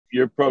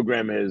your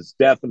program has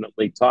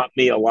definitely taught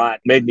me a lot,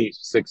 made me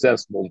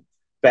successful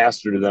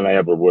faster than I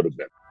ever would have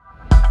been.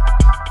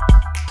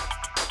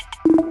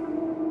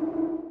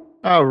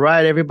 All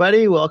right,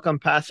 everybody. Welcome,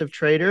 passive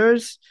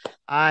traders.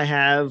 I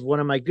have one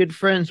of my good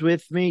friends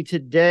with me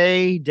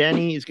today.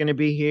 Denny is going to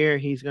be here.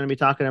 He's going to be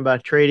talking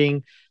about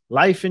trading,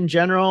 life in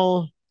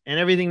general, and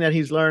everything that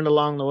he's learned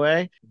along the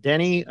way.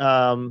 Denny,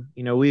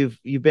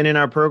 you've been in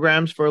our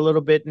programs for a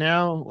little bit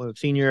now. We've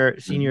seen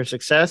your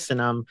success,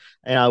 and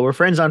we're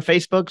friends on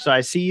Facebook. So I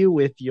see you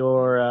with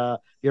your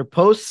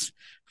posts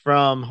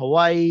from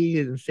Hawaii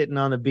and sitting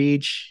on the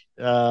beach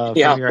from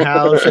your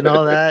house and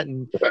all that.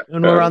 And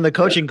when we're on the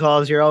coaching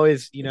calls, you're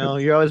always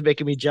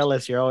making me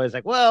jealous. You're always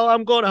like, well,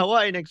 I'm going to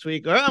Hawaii next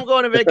week, or I'm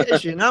going to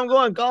vacation. I'm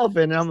going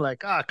golfing. And I'm like,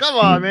 come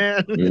on,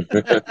 man.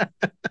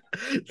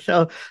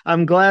 So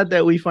I'm glad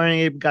that we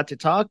finally got to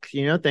talk.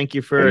 Thank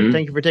you for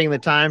taking the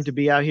time to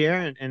be out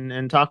here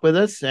and talk with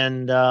us.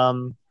 And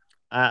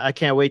I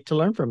can't wait to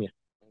learn from you.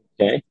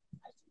 Okay.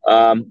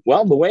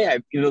 Well, the way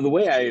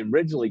I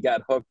originally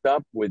got hooked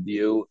up with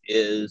you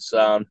is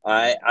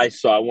I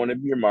saw one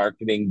of your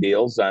marketing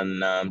deals on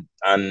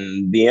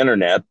the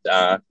internet,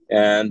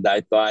 and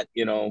I thought,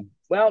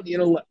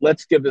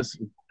 let's give this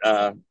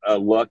a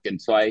look.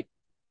 And so I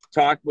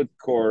talked with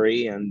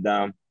Corey, and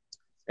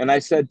I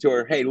said to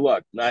her, hey,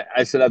 look,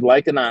 I said, I'd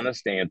like an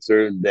honest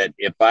answer that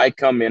if I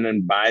come in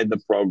and buy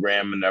the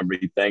program and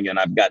everything, and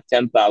I've got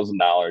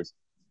 $10,000,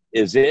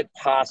 is it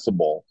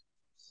possible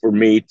for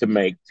me to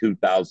make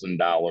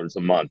 $2,000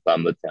 a month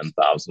on the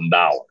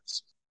 $10,000?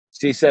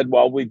 She said,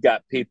 well, we've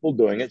got people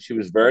doing it. She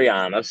was very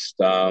honest,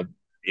 and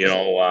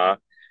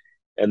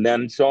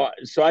then so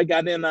I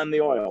got in on the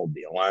oil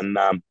deal. And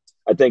I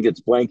think it's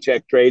blank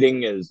check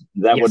trading. Is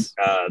that yes.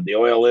 What the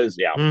oil is?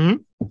 Yeah. Mm-hmm.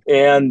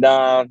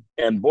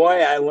 And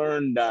boy, I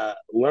learned a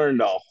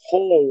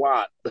whole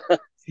lot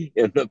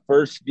in the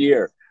first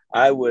year.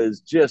 I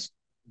was just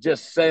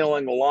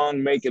sailing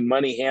along, making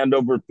money hand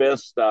over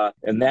fist.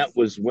 And that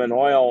was when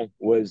oil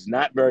was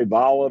not very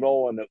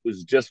volatile, and it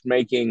was just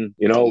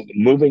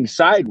moving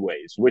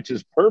sideways, which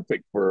is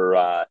perfect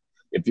for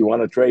if you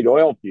want to trade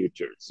oil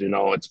futures.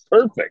 It's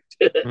perfect.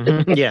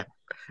 Mm-hmm.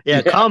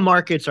 Yeah. Calm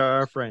markets are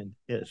our friend.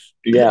 Yes.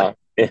 Yeah.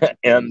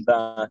 And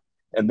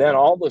then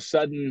all of a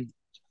sudden,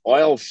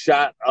 oil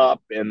shot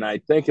up, and I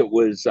think it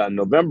was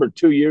November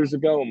 2 years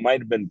ago. It might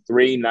have been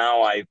 3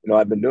 now.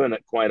 I've been doing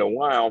it quite a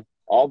while.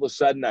 All of a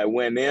sudden I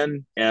went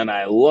in and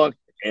I looked,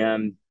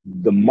 and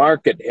the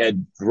market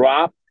had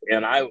dropped,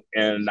 and I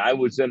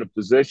was in a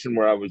position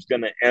where I was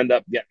going to end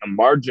up getting a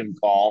margin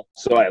call.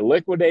 So I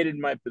liquidated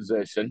my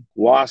position,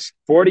 lost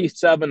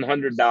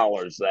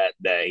 $4,700 that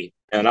day.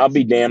 And I'll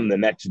be damned, the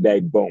next day,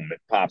 boom, it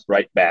popped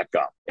right back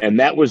up. And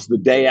that was the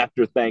day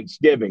after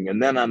Thanksgiving.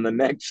 And then on the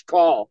next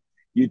call,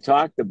 you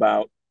talked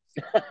about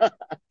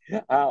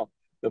how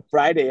the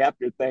Friday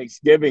after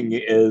Thanksgiving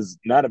is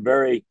not a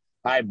very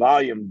high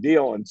volume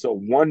deal, and so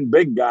one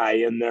big guy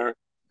in there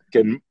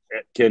can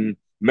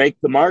make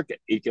the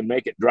market. He can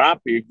make it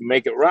drop, or you can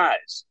make it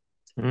rise.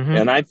 Mm-hmm.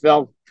 And I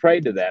fell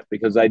prey to that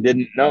because I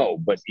didn't know.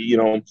 But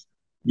you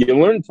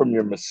learn from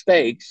your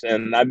mistakes,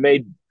 and I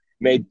made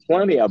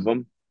plenty of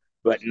them.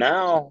 But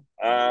now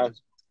I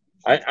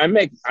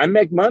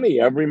make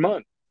money every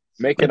month.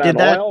 Make it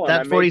on oil,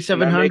 that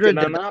 4,700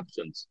 on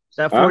options.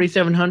 That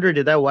 4,700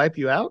 did that wipe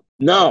you out?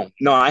 No,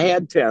 I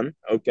had 10.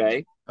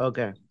 Okay.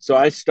 So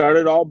I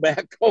started all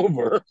back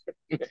over,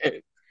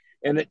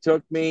 and it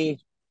took me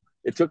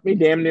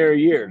damn near a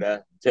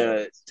year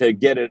to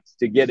get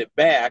it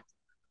back.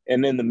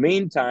 And in the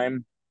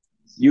meantime,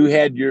 you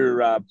had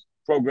your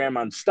program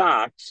on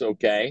stocks.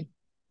 Okay.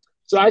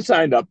 So I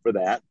signed up for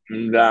that,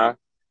 and I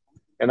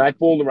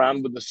fooled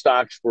around with the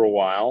stocks for a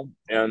while,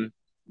 and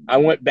I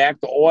went back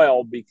to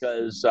oil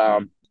because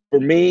for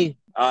me,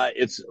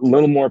 it's a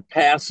little more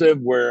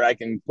passive, where I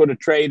can put a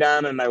trade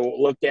on and I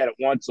will look at it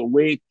once a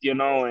week, and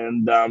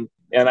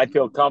I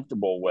feel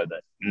comfortable with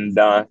it. And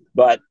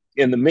but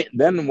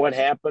then what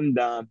happened?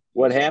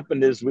 What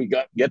happened is we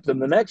get to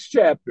the next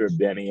chapter of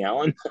Denny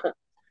Allen.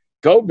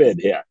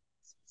 COVID hit.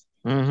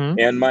 Mm-hmm.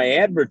 And my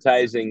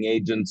advertising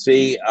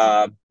agency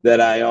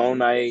that I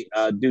own, I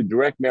do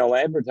direct mail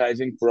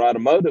advertising for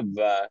automotive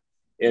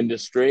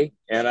industry.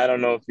 And I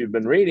don't know if you've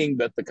been reading,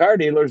 but the car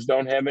dealers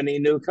don't have any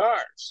new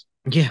cars.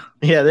 Yeah,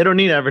 they don't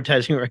need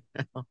advertising right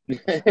now.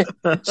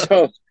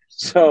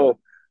 So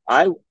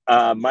I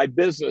my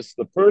business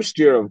the first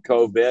year of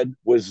COVID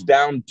was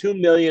down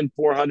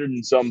 $2,400,000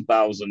 and some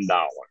thousand.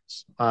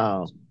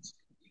 Wow.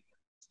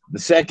 The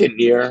second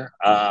year,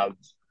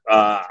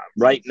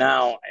 right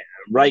now,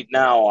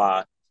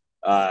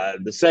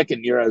 the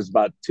second year is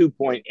about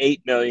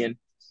 2.8 million,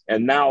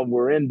 and now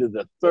we're into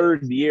the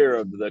third year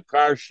of the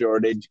car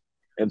shortage.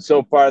 And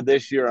so far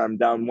this year, I'm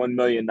down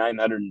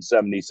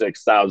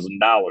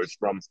 $1,976,000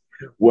 from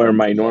where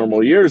my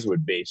normal years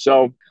would be.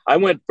 So I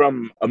went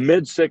from a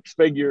mid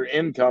six-figure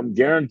income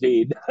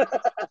guaranteed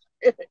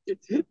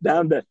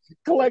down to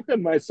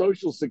collecting my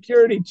Social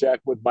Security check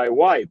with my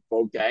wife.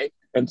 Okay.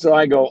 And so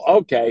I go,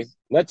 okay,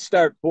 let's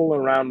start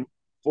fooling around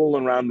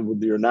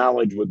with your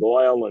knowledge with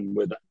oil and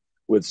with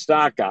with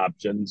stock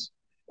options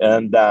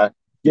and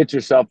get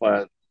yourself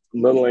a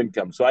little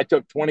income. So I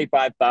took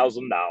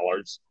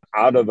 $25,000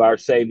 out of our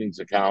savings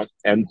account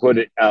and put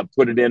it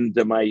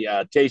into my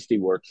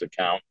Tastyworks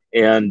account,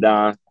 and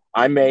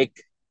I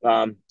make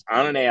on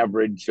an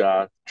average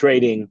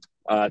trading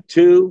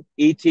two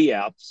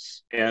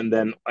ETFs and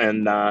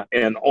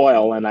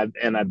oil,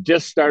 and I've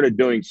just started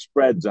doing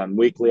spreads on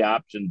weekly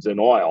options in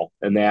oil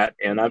and that,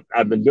 and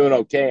I've been doing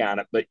okay on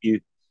it, but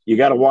you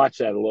got to watch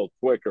that a little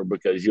quicker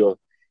because you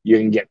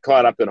can get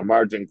caught up in a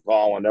margin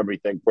call and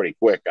everything pretty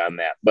quick on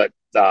that. But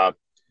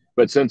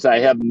since I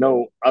have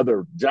no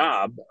other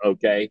job,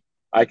 okay,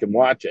 I can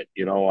watch it.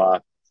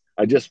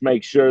 I just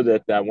make sure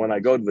that when I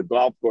go to the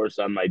golf course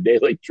on my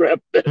daily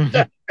trip,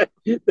 that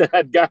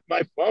I've got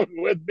my phone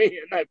with me,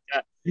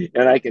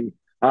 and I can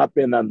hop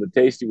in on the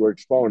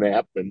Tastyworks phone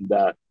app and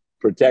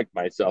protect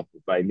myself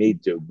if I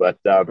need to. But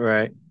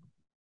right.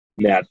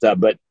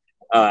 But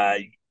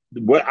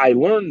what I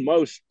learned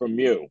most from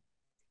you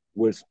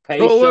was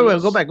patience. Oh,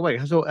 wait, go back.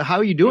 So how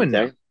are you doing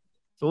now? Okay.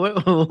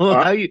 So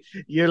how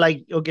you're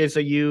like, okay,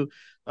 so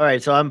all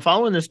right, so I'm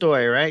following the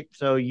story, right?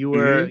 So you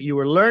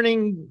were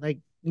learning, like,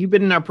 you've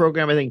been in our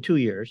program, I think 2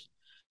 years.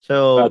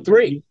 So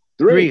three.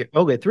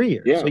 Okay, 3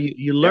 years. Yeah. So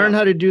you learned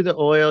how to do the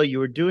oil, you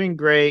were doing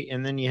great,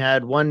 and then you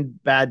had one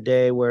bad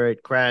day where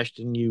it crashed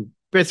and you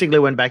basically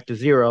went back to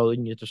zero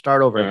and you had to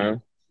start over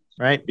again.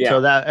 Right. Yeah.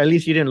 So that at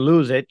least you didn't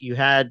lose it. You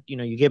had,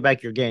 you get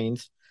back your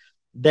gains.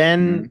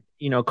 Then,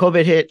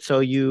 COVID hit. So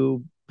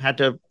you had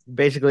to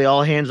basically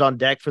all hands on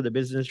deck for the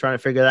business, trying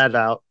to figure that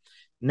out.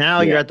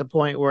 Now you're at the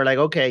point where, like,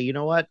 okay, you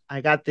know what?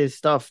 I got this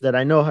stuff that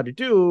I know how to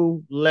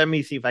do. Let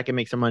me see if I can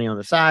make some money on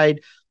the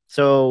side.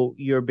 So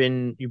you've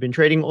been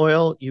trading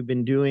oil. You've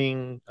been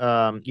doing,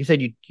 you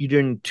said you're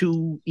doing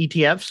 2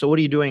 ETFs. So what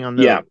are you doing on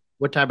those?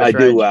 What type of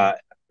strategy?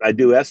 I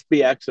do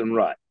SPX and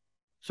RUT.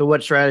 So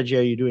what strategy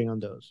are you doing on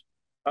those?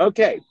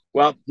 Okay.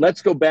 Well,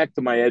 let's go back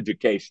to my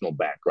educational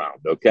background.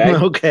 Okay.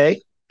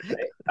 Okay.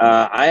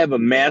 I have a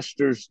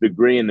master's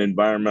degree in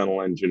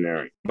environmental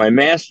engineering. My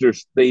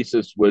master's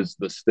thesis was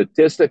the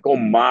statistical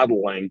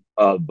modeling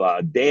of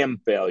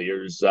dam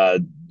failures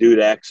due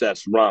to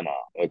excess runoff.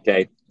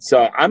 Okay.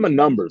 So I'm a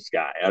numbers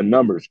guy, a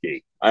numbers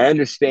geek. I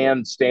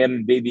understand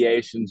standard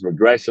deviations,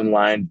 regression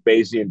lines,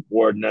 Bayesian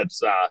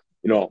coordinates,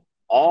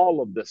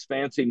 all of this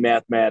fancy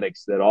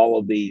mathematics that all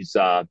of these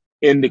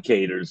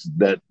indicators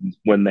that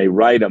when they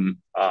write them,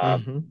 I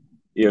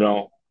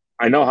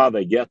know how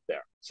they get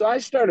there. So I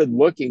started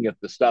looking at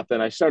the stuff and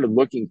I started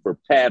looking for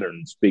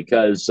patterns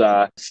because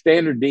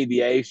standard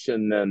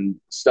deviation and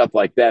stuff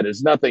like that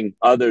is nothing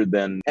other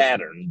than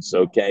patterns,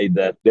 okay,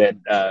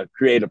 that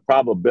create a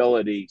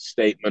probability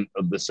statement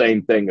of the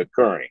same thing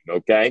occurring,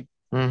 okay?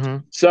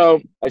 So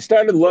I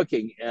started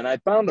looking and I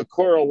found a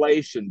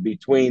correlation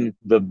between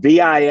the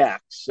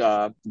VIX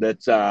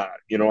that's,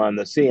 on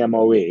the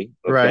CMOE.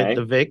 Okay? Right,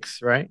 the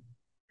VIX, right?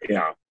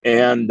 Yeah.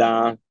 And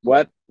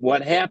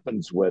what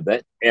happens with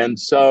it. And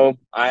so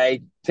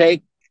I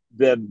take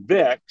the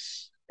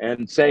VIX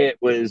and say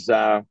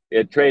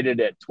it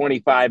traded at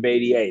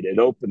 25.88. It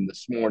opened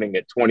this morning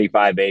at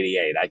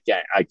 25.88.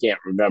 I can't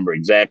remember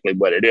exactly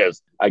what it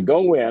is. I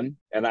go in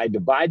and I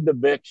divide the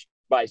VIX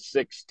by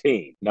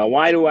 16. Now,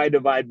 why do I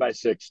divide by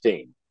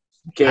 16?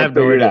 You can't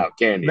figure it out,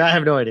 can you? I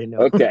have no idea. No.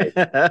 Okay.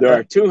 There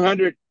are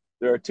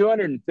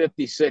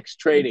 256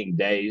 trading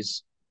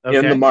days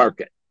in the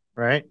market.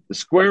 Right. The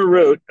square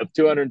root of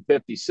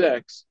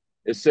 256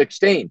 is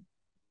 16.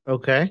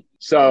 Okay.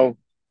 So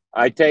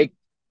I take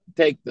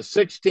the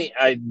 16,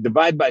 I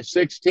divide by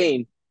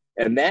 16,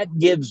 and that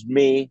gives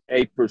me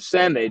a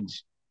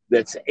percentage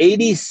that's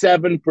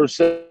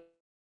 87%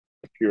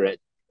 accurate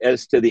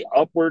as to the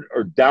upward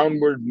or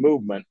downward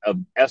movement of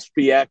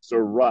SPX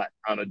or RUT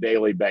on a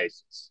daily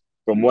basis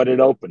from what it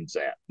opens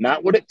at.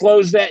 Not what it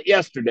closed at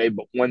yesterday,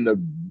 but when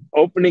the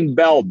opening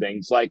bell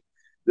dings, like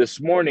this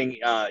morning,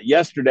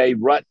 yesterday,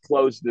 RUT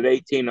closed at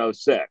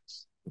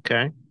 1806.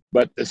 Okay.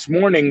 But this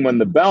morning, when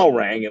the bell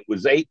rang, it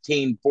was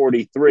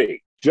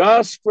 1843,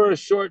 just for a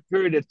short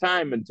period of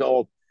time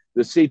until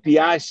the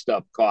CPI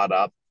stuff caught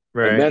up.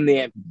 Right. And then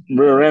the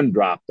rear end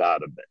dropped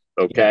out of it.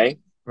 Okay. Yeah.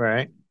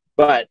 Right.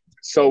 But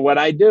so what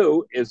I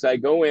do is I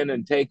go in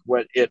and take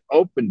what it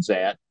opens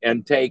at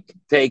and take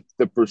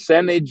the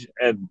percentage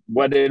of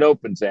what it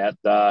opens at.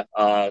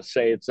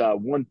 Say it's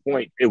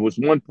it was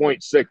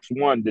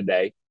 1.61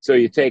 today. So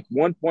you take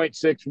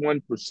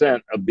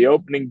 1.61% of the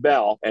opening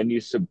bell and you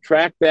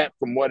subtract that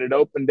from what it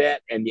opened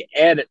at and you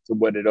add it to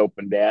what it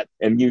opened at,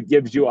 and it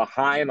gives you a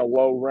high and a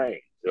low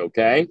range.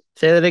 Okay.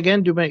 Say that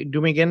again. Do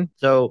me again.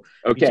 So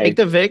you take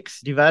the VIX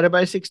divided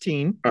by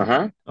 16.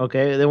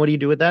 Okay. Then what do you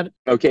do with that?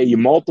 Okay. You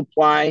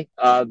multiply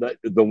the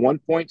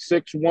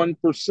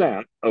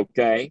 1.61%,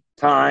 okay,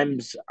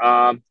 times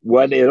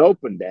what it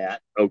opened at.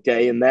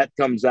 Okay. And that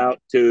comes out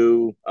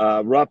to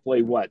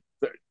roughly what?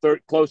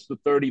 Close to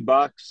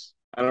 $30.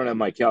 I don't have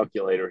my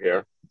calculator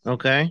here.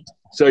 Okay.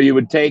 So you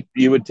would take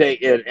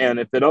it, and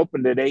if it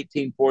opened at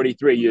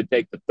 1843, you'd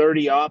take the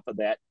 30 off of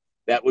that.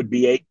 That would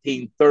be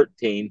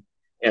 1813.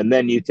 And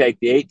then you take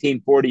the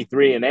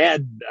 1843 and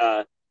add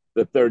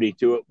the 30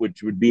 to it,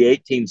 which would be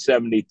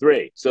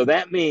 1873. So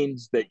that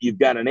means that you've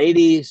got an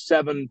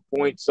 87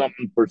 point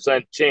something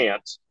percent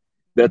chance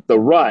that the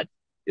rut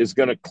is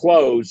going to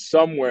close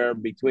somewhere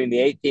between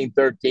the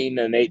 1813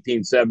 and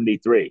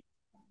 1873.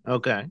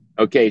 Okay.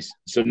 Okay.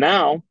 So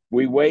now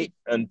we wait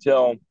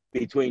until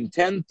between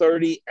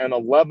 10:30 and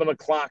 11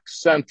 o'clock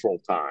Central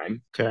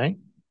Time. Okay.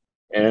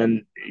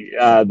 And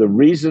the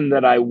reason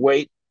that I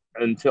wait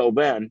until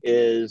then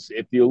is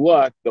if you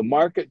look, the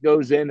market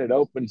goes in, it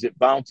opens, it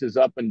bounces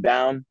up and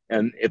down.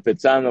 And if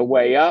it's on the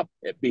way up,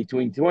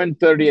 between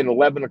 10:30 and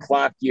 11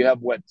 o'clock, you have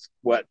what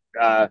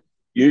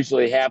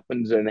usually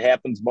happens and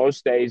happens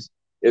most days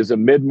is a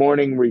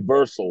mid-morning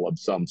reversal of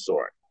some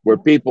sort where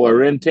people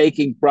are in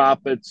taking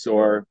profits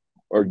or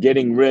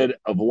getting rid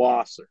of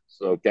losses.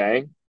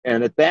 Okay.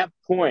 And at that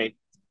point,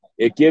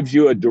 it gives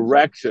you a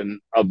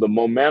direction of the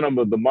momentum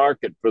of the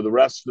market for the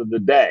rest of the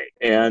day.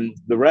 And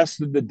the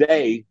rest of the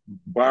day,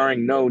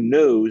 barring no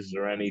news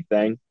or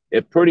anything,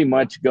 it pretty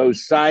much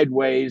goes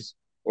sideways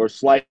or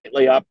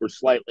slightly up or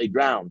slightly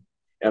down.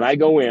 And I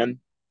go in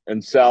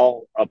and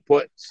sell a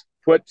put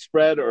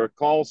spread or a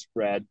call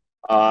spread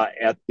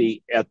at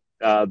the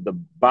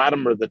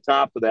bottom or the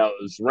top of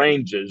those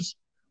ranges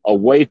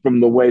away from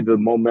the way the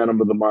momentum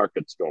of the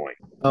market's going.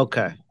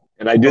 Okay.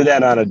 And I do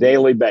that on a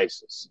daily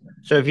basis.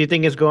 So if you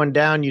think it's going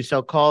down, you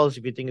sell calls.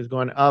 If you think it's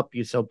going up,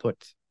 you sell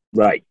puts.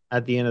 Right.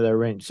 At the end of the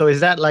range. So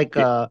is that like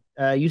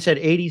you said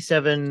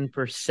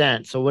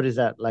 87%. So what is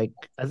that like?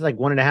 That's like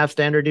 1.5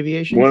 standard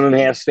deviations?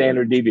 1.5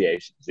 standard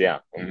deviations. Yeah.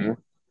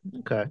 Mm-hmm.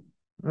 Okay.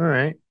 All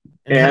right.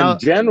 And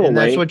generally, and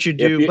that's what you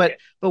do. But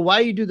why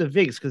you do the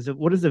VIX? Because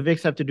what does the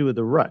VIX have to do with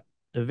the rut?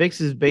 The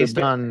VIX is based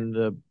on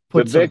the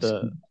puts of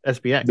the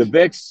SPX. The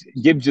VIX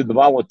gives you the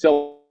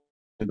volatility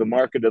of the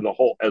market as a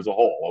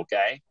whole.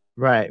 Okay.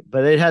 Right,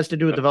 but it has to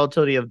do with the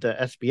volatility of the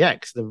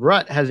SPX. The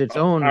rut has its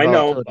own. I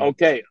know.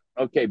 Okay,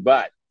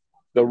 but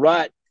the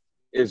rut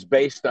is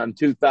based on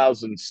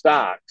 2,000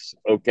 stocks.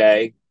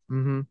 Okay,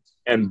 and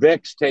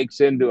VIX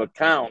takes into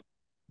account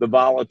the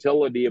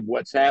volatility of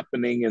what's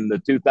happening in the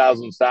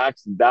 2,000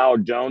 stocks, and Dow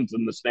Jones,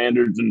 and the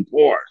Standards and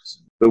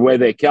Poor's. The way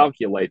they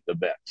calculate the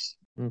VIX.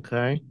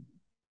 Okay,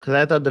 because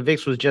I thought the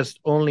VIX was just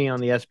only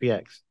on the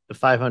SPX, the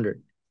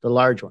 500, the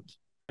large ones.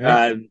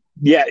 Right?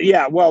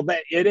 Yeah. Well,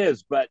 it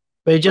is, but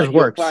it just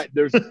works.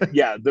 There's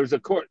a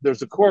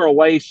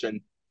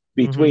correlation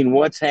between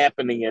what's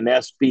happening in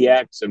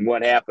SPX and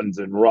what happens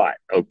in rut.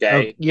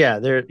 Okay.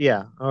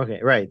 Okay.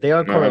 Right. They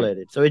are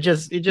correlated. So it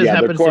just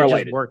happens to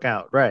just work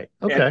out. Right.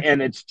 Okay.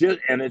 And it's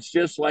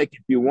just like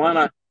if you want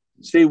to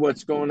see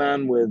what's going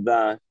on with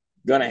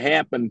going to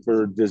happen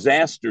for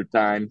disaster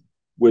time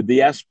with the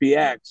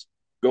SPX,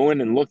 go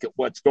in and look at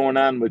what's going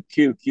on with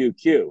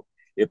QQQ.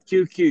 If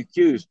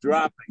QQQ is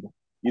dropping,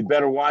 you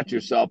better watch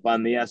yourself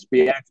on the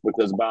SPX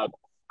because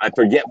I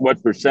forget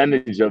what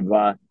percentage of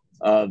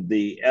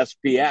the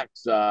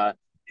SPX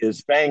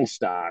is FANG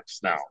stocks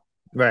now.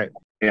 Right.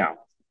 Yeah.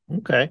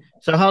 Okay.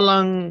 So how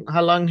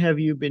long have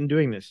you been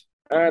doing this?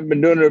 I've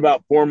been doing it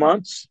about 4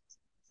 months.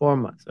 4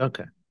 months.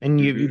 Okay. And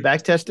you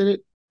back tested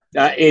it?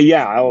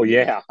 Yeah. Oh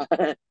yeah.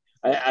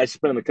 I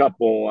spent a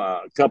couple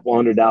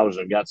 $100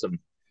 and got some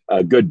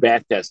good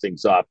back testing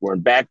software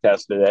and back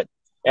tested it.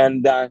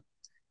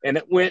 And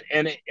it went,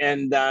 and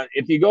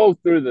if you go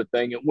through the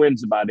thing, it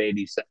wins about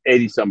 80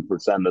 some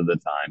percent of the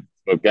time.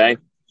 Okay.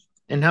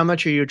 And how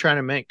much are you trying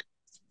to make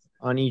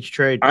on each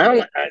trade?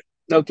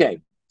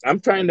 Okay. I'm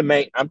trying to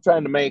make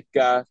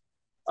 4%,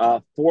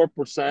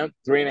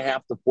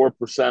 3.5% to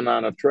 4%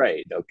 on a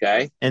trade.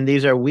 Okay. And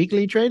these are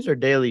weekly trades or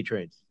daily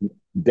trades?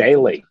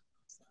 Daily.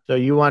 So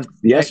you want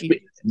the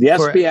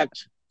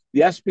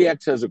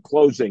SPX has a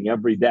closing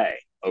every day.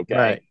 Okay.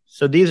 Right.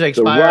 So these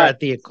expire at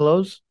the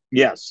close?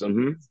 Yes.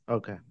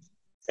 Okay.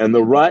 And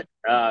the rut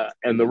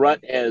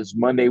has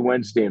Monday,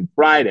 Wednesday, and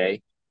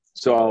Friday.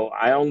 So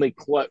I only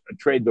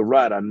trade the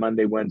rut on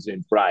Monday, Wednesday,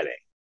 and Friday.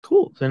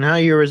 Cool. So how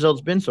your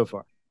results been so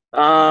far?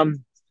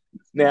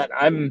 That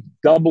I'm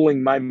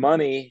doubling my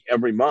money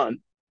every month.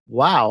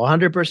 Wow,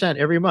 100%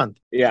 every month.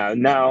 Yeah.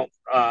 Now,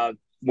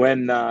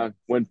 when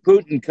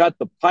Putin cut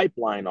the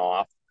pipeline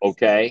off,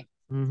 okay,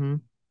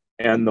 and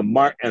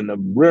the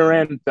rear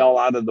end fell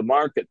out of the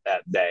market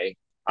that day,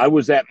 I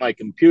was at my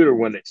computer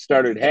when it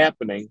started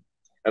happening,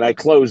 and I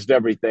closed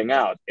everything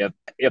out.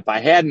 If I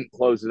hadn't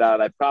closed it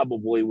out, I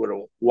probably would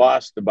have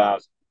lost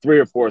about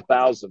 3,000 or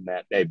 4,000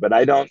 that day. But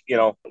I don't.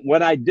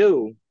 What I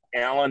do,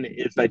 Alan,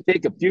 is I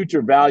take a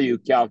future value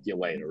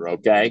calculator,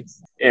 okay,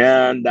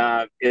 and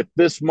if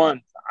this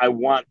month I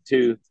want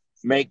to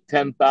make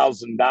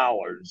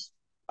 $10,000,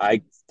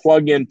 I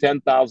plug in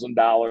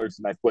 $10,000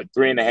 and I put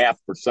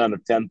 3.5%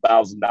 of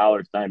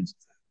 $10,000 times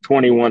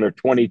 21 or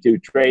 22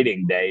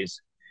 trading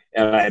days.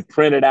 And I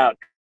print it out,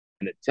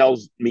 and it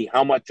tells me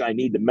how much I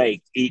need to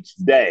make each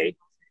day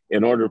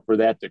in order for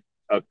that to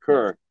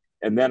occur.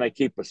 And then I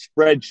keep a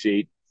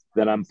spreadsheet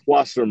that I'm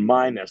plus or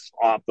minus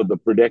off of the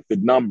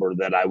predicted number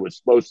that I was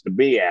supposed to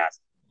be at.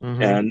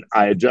 And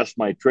I adjust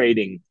my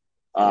trading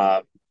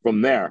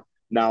from there.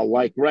 Now,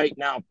 like right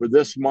now for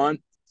this month,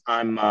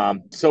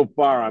 so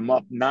far I'm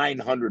up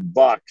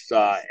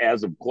 $900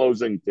 as of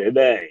closing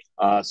today.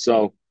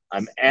 So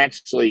I'm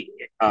actually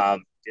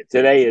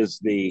today is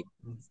the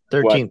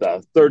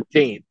 13th.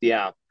 13th,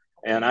 yeah,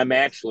 and I'm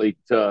actually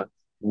to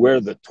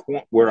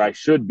where I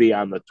should be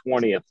on the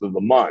 20th of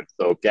the month.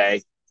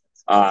 Okay,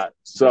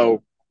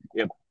 so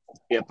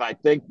if I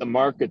think the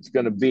market's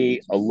going to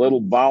be a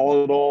little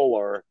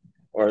volatile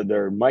or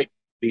there might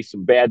be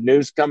some bad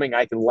news coming,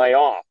 I can lay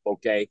off,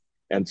 okay,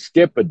 and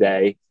skip a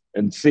day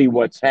and see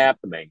what's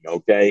happening,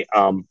 okay.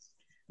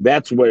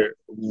 That's where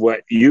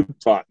what you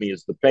taught me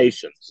is the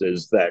patience,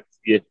 is that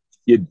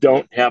you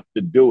don't have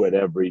to do it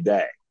every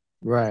day.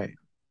 Right.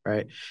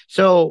 Right.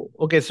 So,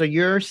 okay, so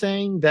you're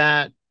saying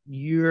that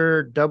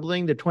you're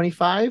doubling the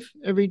 25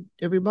 every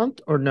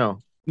month or no?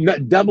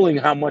 Not doubling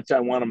how much I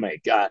want to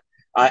make.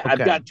 I've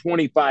Okay. got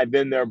 25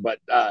 in there, but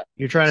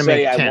You're trying to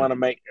say make I 10. want to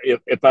make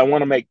if I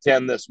want to make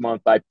 10 this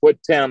month, I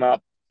put 10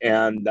 up,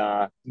 and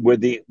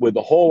with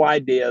the whole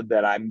idea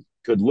that I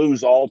could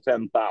lose all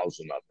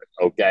 10,000 of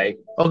it. Okay,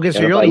 Okay, so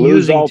and you're if I only lose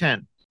using all,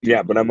 10.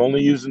 yeah, but I'm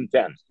only using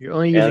 10. You're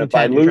only And using if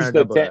I 10. You're trying lose to the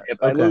double 10, that. if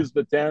I Okay. lose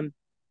the 10,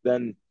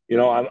 then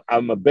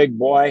I'm a big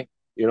boy.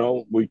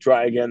 We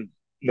try again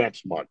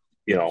next month.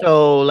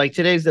 So, like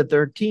today's the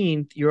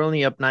 13th, you're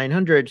only up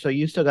 900, so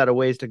you still got a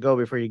ways to go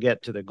before you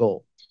get to the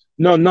goal.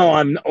 No,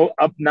 I'm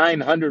up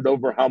 900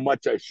 over how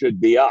much I should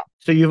be up.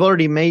 So you've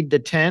already made the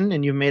 10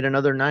 and you've made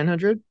another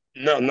 900?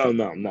 No.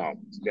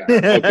 Yeah.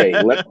 Okay,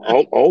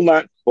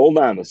 hold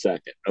on a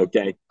second.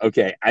 Okay.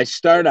 I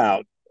start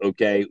out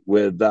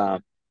with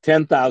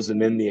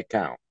 10,000 in the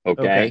account.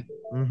 Okay. Okay,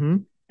 Mm-hmm.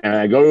 and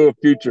I go to a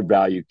future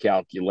value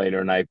calculator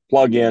and I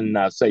plug in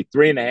say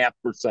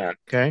 3.5%.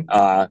 Okay.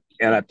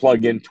 And I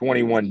plug in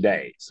 21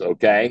 days.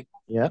 Okay.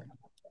 Yeah.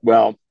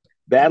 Well,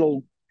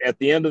 that'll at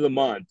the end of the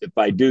month, if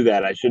I do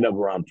that, I should have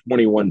around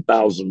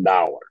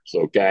 $21,000.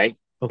 Okay.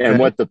 And Okay.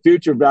 what the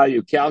future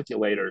value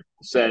calculator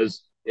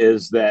says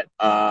is that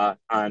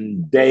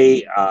on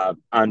day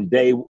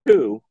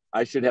two,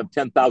 I should have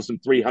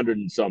 10,300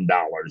 and some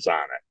dollars on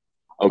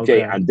it.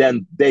 Okay. Okay. And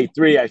then day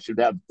three, I should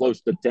have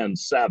close to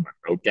 10.7.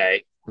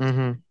 Okay.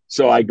 Mm-hmm.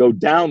 So I go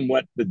down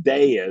what the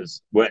day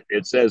is, what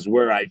it says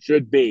where I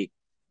should be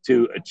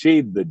to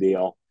achieve the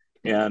deal,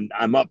 and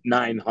I'm up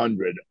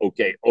 900.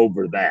 Okay,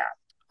 over that.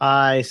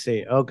 I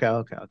see.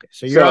 Okay.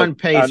 So you're So on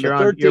pace. on the You're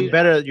on.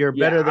 13th, You're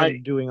yeah, better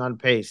than doing on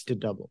pace to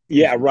double.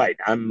 yeah, right.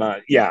 I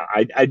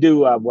do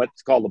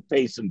what's called a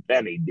pace and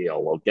penny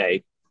deal.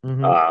 Okay,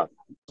 Mm-hmm. uh,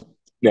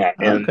 yeah,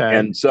 Okay.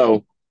 and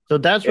so So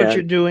that's what you're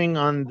and doing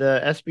on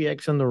the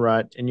SPX and the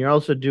rut, and you're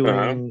also uh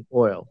doing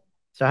oil.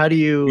 So how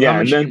yeah, much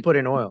and do you then put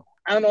in oil?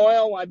 on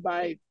oil, I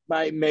buy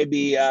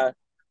maybe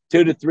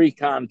 2 to 3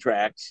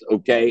 contracts,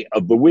 okay,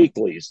 of the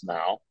weeklies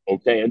now,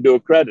 okay, and do a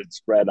credit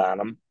spread on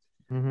them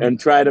Mm-hmm. and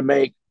try to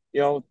make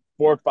 $400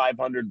 or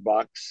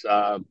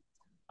 $500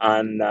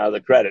 on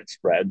the credit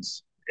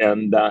spreads,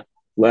 and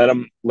let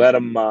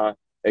them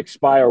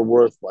expire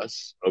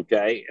worthless,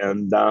 okay,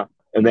 and I'm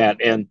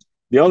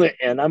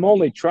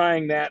only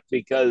trying that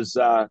because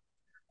I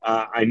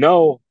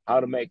know how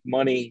to make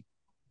money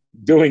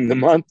doing the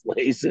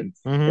monthlies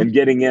Mm-hmm. and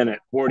getting in at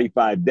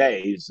 45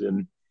 days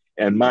and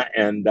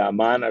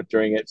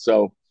monitoring it.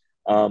 So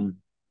um,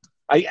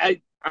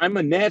 I'm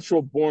a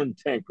natural born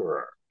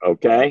tinkerer,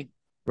 okay,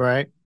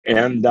 Right.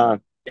 and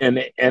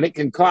it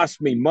can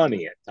cost me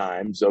money at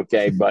times,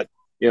 okay, but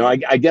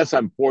I guess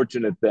I'm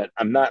fortunate that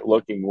I'm not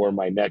looking where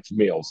my next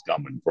meal's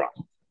coming from.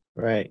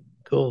 Right.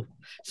 Cool.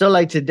 So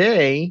like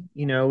today,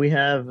 we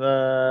have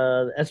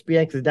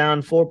SPX is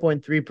down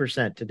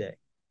 4.3% today.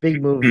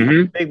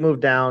 Mm-hmm. Big move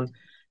down.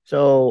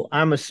 So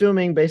I'm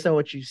assuming based on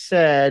what you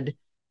said,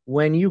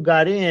 when you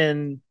got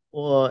in,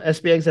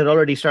 SPX had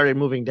already started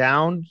moving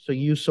down. So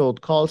you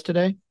sold calls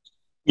today?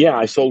 Yeah,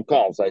 I sold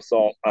calls. I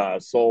sold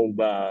 4,000,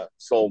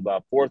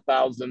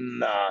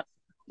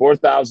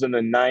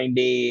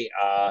 4,090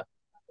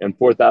 and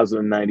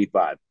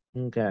 4,095.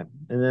 Okay.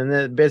 And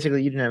then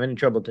basically you didn't have any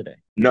trouble today.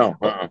 No,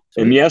 Oh,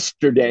 and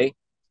sweet.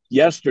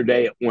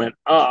 yesterday it went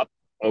up,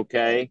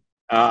 okay.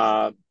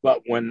 But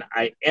when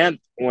I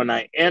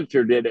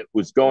entered it, it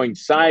was going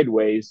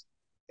sideways,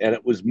 and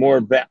it was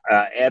more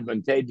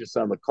advantageous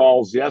on the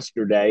calls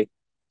yesterday.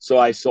 So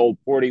I sold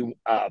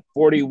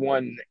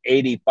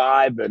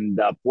 41.85 and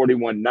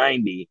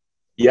 41.90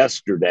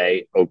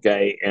 yesterday,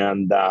 okay,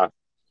 and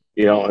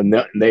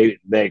they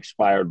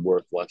expired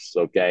worthless,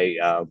 okay.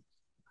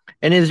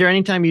 And is there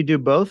any time you do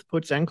both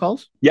puts and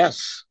calls?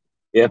 Yes,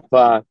 if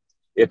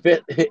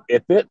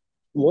it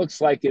looks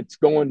like it's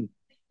going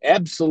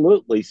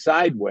absolutely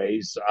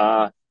sideways,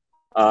 like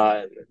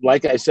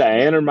I said, I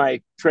enter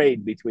my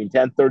trade between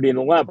 10:30 and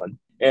 11,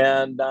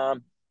 and I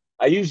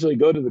usually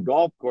go to the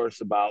golf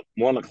course about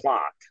 1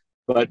 o'clock.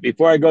 But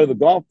before I go to the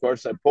golf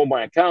course, I pull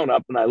my account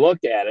up and I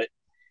look at it,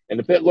 and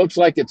if it looks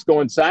like it's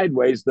going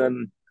sideways,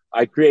 then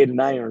I create an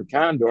iron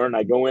condor and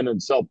I go in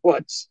and sell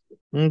puts.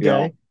 You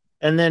know Okay.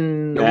 And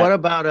then what that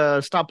about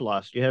a stop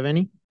loss? Do you have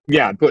any?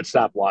 Yeah, I put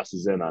stop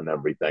losses in on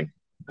everything.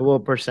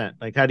 What percent?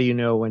 Like, how do you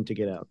know when to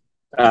get out?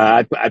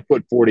 I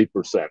put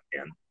 40%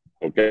 in.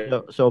 Okay.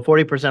 So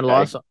 40%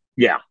 loss.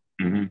 Yeah.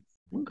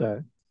 Mm-hmm. Okay,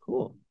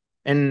 cool.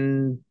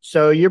 And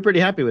so you're pretty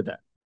happy with that?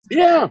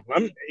 Yeah.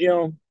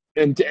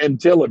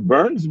 Until it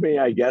burns me,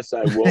 I guess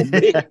I will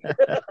be.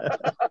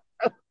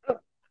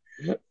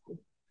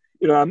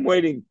 I'm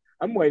waiting.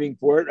 I'm waiting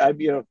for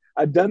it.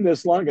 I've done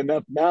this long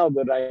enough now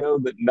that I know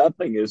that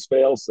nothing is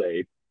fail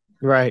safe.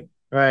 Right,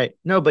 right.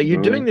 No, but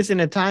you're doing Mm-hmm. this in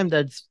a time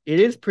it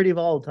is pretty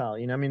volatile.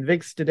 I mean,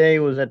 VIX today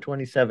was at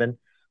 27,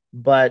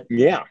 but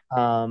Yeah.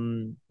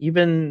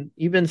 even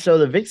so,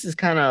 the VIX is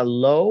kind of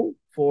low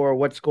for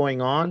what's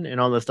going on and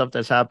all the stuff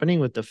that's happening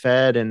with the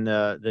Fed and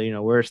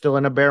we're still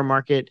in a bear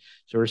market,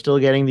 so we're still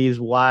getting these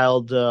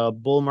wild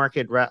bull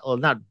market well,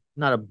 not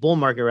a bull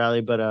market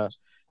rally, but a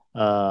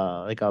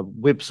like a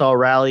whipsaw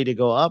rally to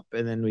go up,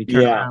 and then we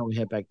turn Yeah. around, we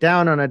hit back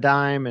down on a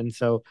dime, and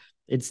so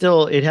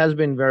it has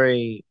been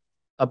very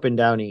up and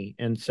downy,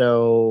 and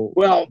so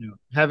Well,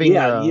 having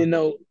yeah.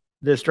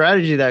 the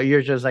strategy that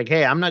you're just like,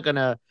 hey, I'm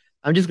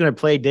just gonna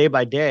play day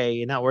by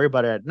day and not worry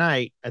about it at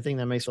night. I think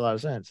that makes a lot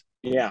of sense.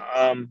 Yeah.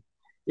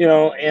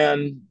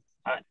 And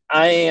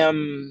I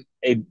am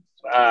a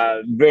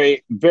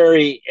very,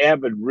 very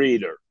avid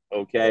reader.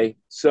 Okay.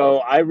 So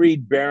I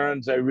read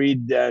Barron's, I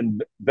read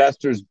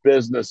Investors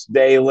Business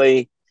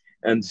Daily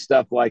and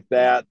stuff like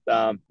that.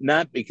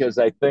 Not because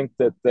I think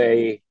that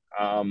they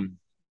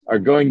are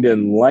going to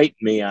enlighten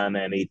me on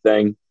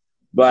anything,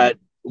 but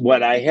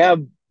what I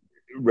have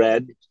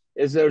read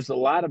is there's a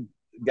lot of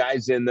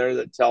guys in there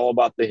that tell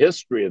about the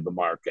history of the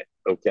market.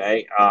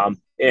 Okay.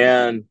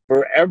 And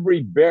for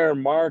every bear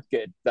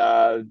market,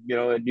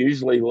 it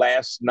usually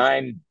lasts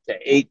 9 to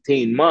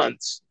 18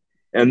 months.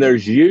 And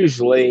there's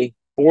usually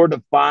 4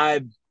 to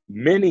 5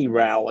 mini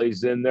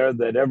rallies in there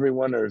that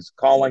everyone is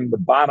calling the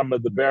bottom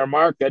of the bear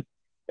market.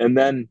 And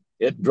then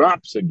it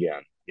drops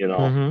again.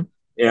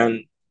 Mm-hmm.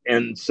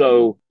 And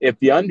so if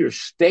you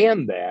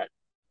understand that,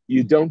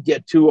 you don't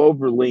get too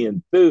overly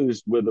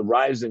enthused with a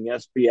rising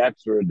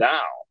SPX or a Dow.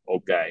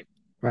 Okay.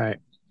 Right.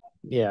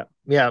 Yeah.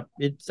 Yeah.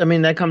 I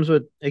mean, that comes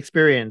with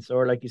experience,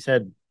 or like you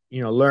said,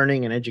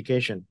 learning and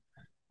education.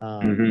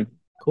 Mm-hmm.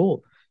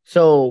 Cool.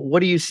 So what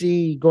do you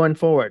see going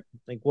forward?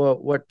 Like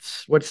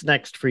what's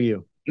next for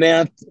you?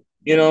 Now,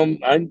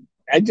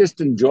 I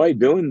just enjoy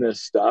doing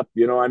this stuff.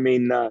 I'm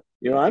in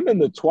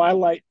the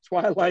twilight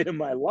of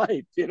my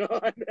life.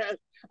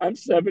 I'm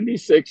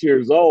 76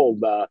 years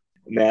old.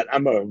 Matt,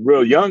 I'm a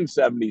real young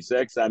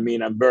 76. I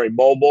mean, I'm very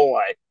mobile.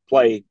 I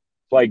play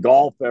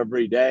golf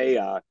every day.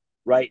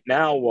 Right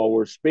now, while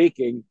we're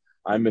speaking,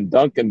 I'm in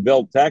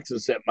Duncanville,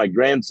 Texas, at my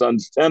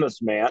grandson's tennis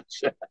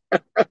match.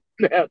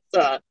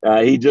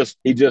 He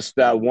just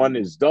won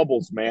his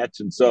doubles match,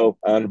 and so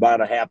in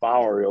about a half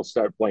hour he'll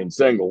start playing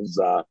singles.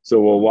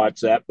 So we'll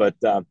watch that. But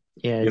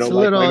Yeah, like my it's a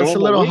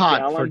normal little week, hot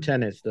for Alan.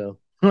 tennis, though.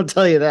 I'll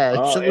tell you that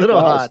it's a little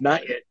Well, it's hot.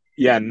 not.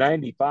 Yeah,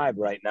 95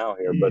 right now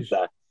here. But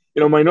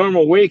Jeez. my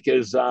normal week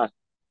is.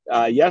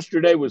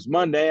 Yesterday was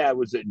Monday. I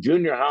was at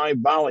junior high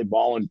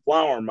volleyball in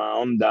Flower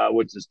Mound,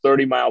 which is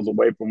 30 miles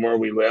away from where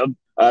we live.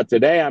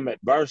 Today I'm at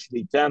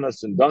varsity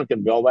tennis in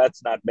Duncanville.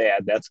 That's not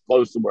bad. That's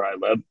close to where I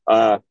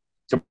live.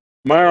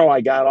 Tomorrow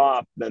I got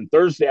off. Then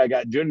Thursday I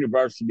got junior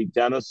varsity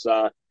tennis.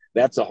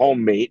 That's a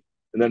home meet.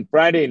 And then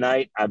Friday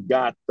night I've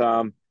got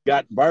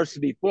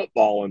varsity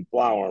football in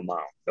Flower Mound.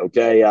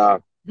 Okay.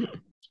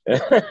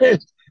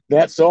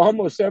 That's so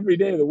almost every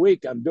day of the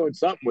week I'm doing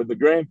something with the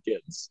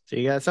grandkids. So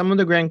you got some of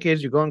the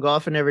grandkids, you're going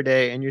golfing every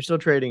day, and you're still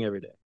trading every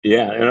day.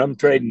 Yeah, and I'm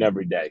trading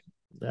every day.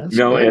 That's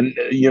great. And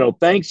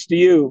thanks to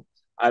you,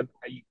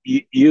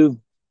 you've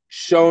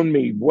shown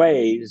me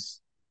ways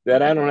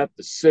that I don't have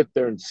to sit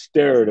there and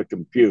stare at a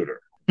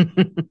computer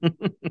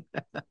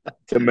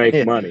to make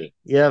Yeah. money.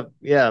 Yeah.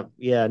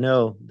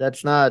 No,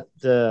 that's not.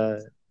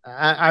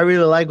 I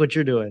really like what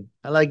you're doing.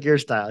 I like your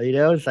style.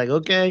 It's like,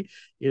 okay,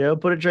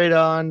 put a trade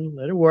on,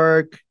 let it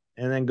work,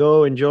 and then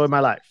go enjoy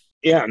my life.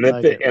 Yeah, and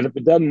Like it. if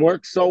it doesn't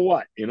work, so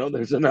what?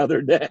 There's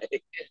another day.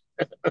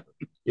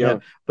 Yeah,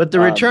 but the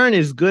return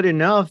is good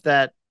enough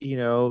that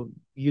you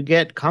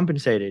get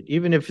compensated,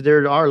 even if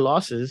there are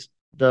losses.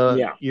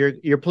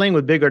 You're playing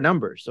with bigger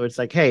numbers, so it's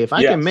like, hey, if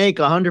I can make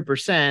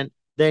 100%,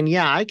 then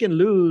yeah, I can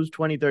lose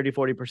 20, 30,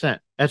 40%.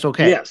 That's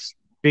okay. Yes,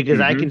 because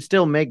I can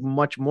still make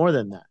much more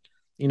than that.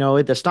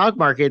 At the stock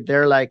market,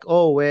 they're like,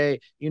 oh,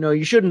 wait,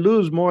 you shouldn't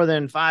lose more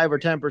than 5 or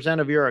 10%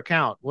 of your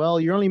account. Well,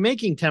 you're only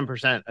making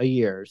 10% a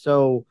year.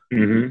 So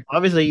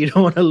obviously you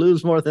don't want to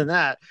lose more than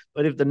that.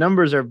 But if the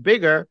numbers are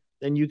bigger,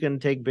 then you can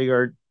take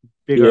bigger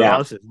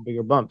losses,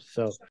 bigger bumps.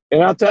 So,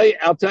 and I'll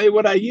tell you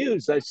what I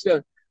use. I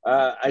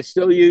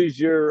still use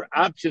your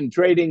option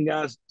trading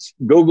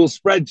Google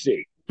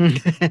spreadsheet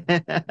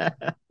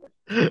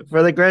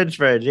for the credit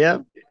spread.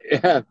 Yeah.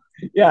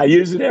 Yeah, I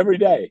use it every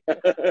day.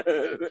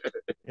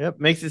 Yep,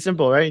 makes it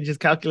simple, right? It just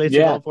calculates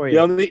it all for you.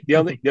 The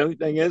only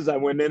thing is, I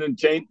went in and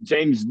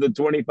changed the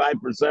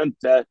 25%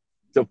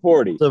 to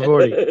 40. To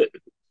 40.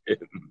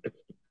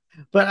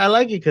 But I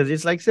like it because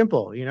it's like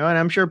simple, and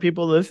I'm sure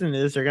people listening to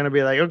this are going to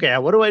be like, okay,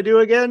 what do I do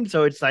again?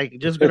 So it's like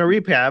just going to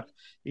recap.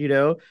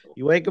 You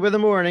wake up in the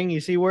morning, you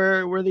see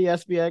where the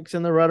SPX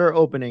and the rudder are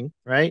opening,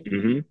 right?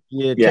 Mm-hmm.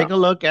 You Yeah. take a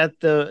look at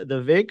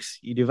the VIX,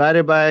 you divide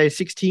it by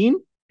 16,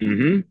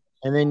 Mm-hmm.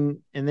 and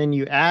then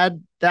you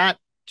add that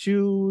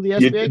to the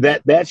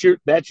SPX.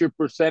 That's your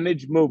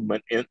percentage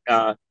movement in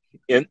the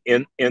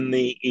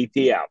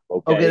ETF.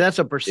 Okay, Okay, that's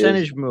a is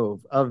percentage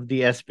move of the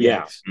yeah.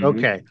 SPX. Mm-hmm.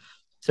 Okay.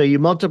 So you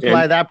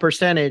multiply And that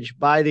percentage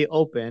by the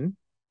open,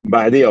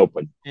 by the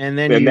open, and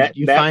then and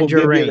you that find will your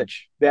give you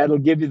range. that'll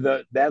give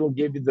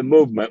you the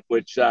movement.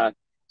 Which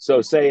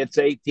so say it's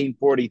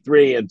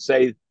 1843, and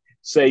say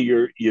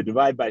you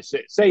divide by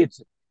six. Say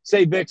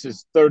VIX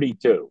is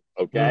 32.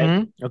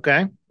 Okay,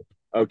 Okay.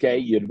 okay.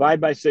 You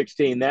divide by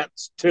 16.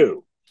 That's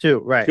two. Two,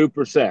 right.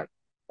 2%.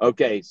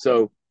 Okay,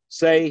 so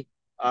say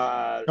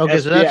Okay,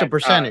 so that's a SPX,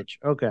 percentage.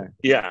 Okay.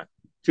 yeah,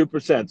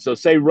 2%. So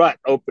say RUT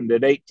opened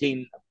at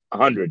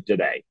 1,800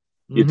 today.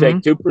 You Mm-hmm.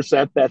 take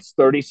 2%, that's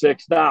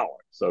 $36.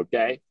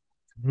 Okay,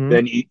 Mm-hmm.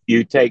 then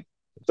you take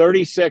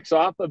 36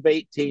 off of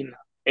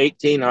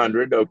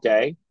 1,800.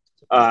 Okay,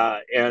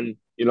 and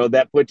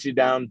that puts you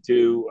down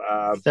to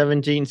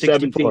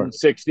 1764.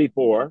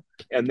 1764,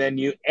 and then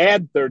you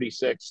add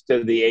 36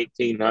 to the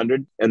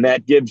 1,800, and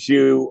that gives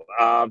you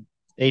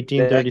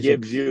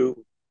 1836.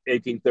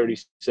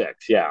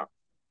 1836. Yeah.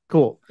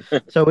 Cool.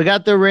 So we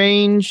got the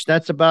range.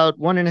 That's about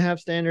 1.5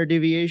 standard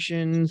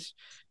deviations.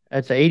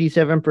 That's a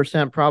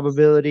 87%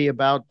 probability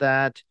about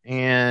that.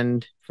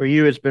 And for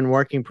you, it's been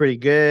working pretty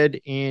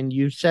good. And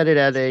you set it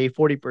at a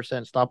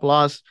 40% stop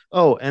loss.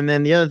 Oh, and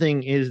then the other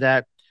thing is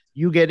that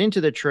you get into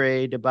the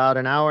trade about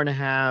an hour and a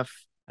half,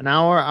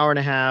 hour and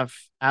a half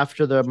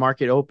after the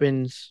market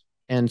opens.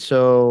 And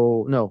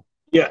so, no.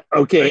 Yeah.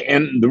 Okay.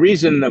 And the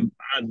reason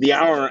the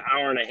hour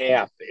and a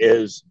half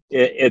is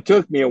it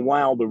took me a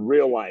while to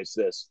realize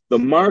this. The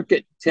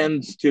market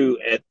tends to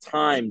at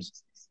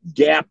times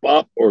gap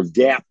up or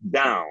gap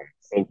down.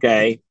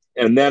 Okay.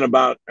 And then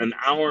about an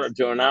hour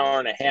to an hour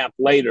and a half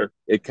later,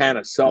 it kind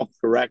of self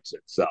corrects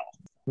itself.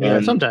 Yeah,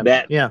 And sometimes.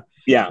 that, Yeah.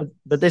 yeah.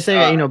 But they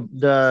say,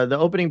 the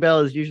opening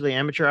bell is usually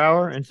amateur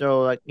hour. And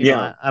so, like,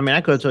 Yeah. I mean,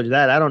 I could have told you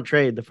that. I don't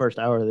trade the first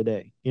hour of the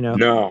day,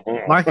 No.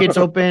 Markets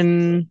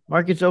open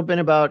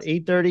about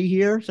 8:30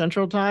 here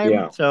Central Time.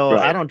 Yeah. So I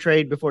Right. don't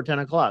trade before 10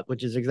 o'clock,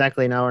 which is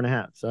exactly an hour and a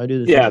half. So I do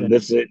the same Yeah,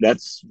 thing.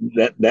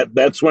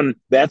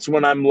 that's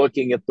when I'm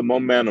looking at the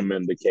momentum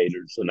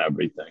indicators and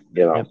everything.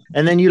 Yep.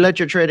 And then you let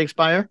your trade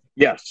expire.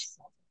 Yes.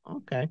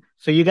 Okay.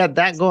 So you got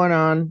that going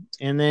on.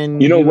 And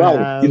then you Well,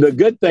 have, the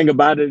good thing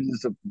about it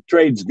is if the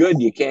trade's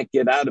good, you can't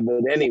get out of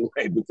it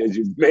anyway because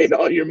you've made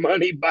all your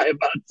money by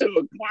about 2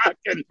 o'clock,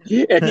 and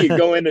you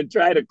go in and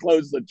try to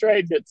close the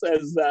trade that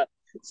says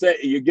say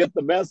you get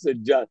the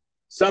message.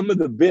 Some of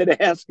the bid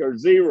ask are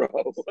zero.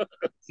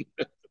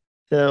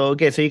 so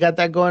you got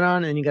that going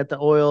on, and you got the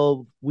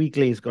oil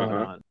weeklies going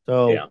on.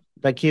 So Yeah.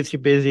 that keeps you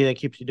busy, that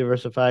keeps you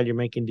diversified. You're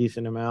making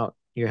decent amount.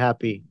 You're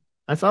happy.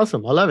 That's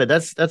awesome. I love it.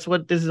 That's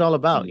what this is all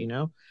about,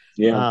 Yeah.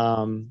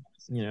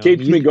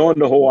 Keeps You, me going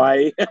to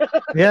Hawaii.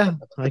 yeah,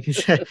 like you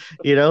said,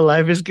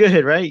 life is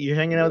good, right? You're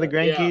hanging out with the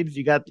Yeah.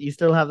 grandkids. You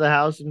still have the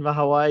house in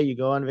Hawaii. You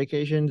go on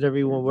vacations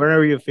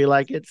whenever you feel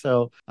like it.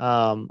 So,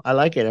 I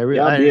like it.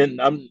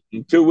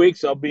 In 2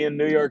 weeks. I'll be in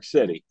New York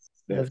City.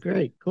 That's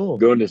great. Cool.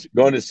 Going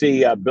to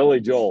see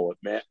Billy Joel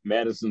at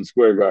Madison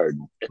Square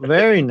Garden.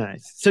 Very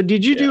nice. So,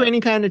 did you do Yeah.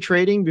 any kind of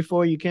trading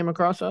before you came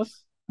across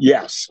us?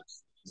 Yes.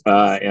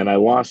 And I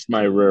lost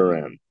my rear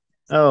end.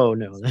 Oh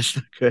no, that's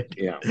not good.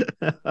 Yeah.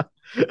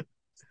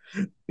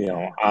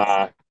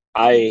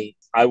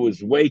 I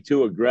was way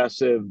too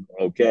aggressive,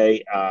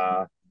 okay,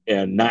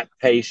 and not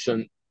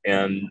patient,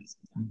 and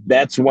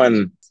that's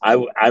when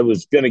I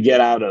was going to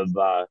get out of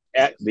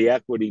the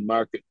equity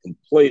market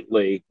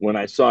completely when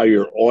I saw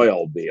your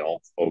oil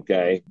deal,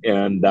 okay,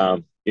 and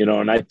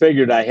and I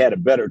figured I had a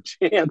better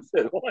chance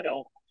at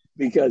oil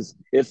because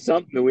it's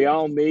something that we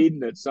all need,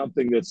 and it's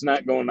something that's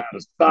not going out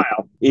of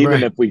style. Even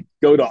Right. if we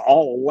go to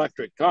all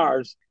electric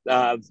cars,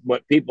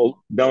 what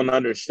people don't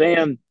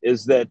understand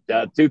is that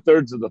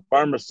 2/3 of the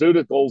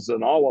pharmaceuticals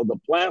and all of the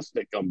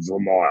plastic comes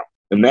from oil,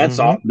 and that's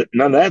all.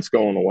 None of that's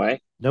going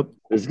away. Nope.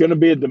 There's going to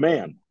be a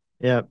demand.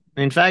 Yeah.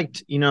 In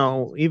fact,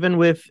 even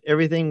with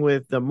everything,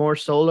 with the more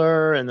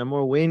solar and the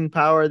more wind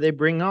power they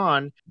bring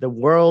on, the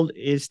world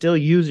is still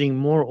using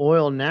more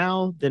oil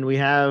now than we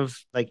have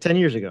like 10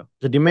 years ago.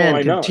 The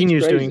demand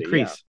continues to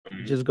increase. Yeah.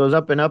 It just goes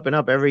up and up and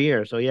up every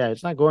year. So yeah,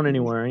 it's not going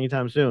anywhere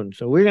anytime soon.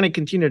 So we're going to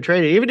continue to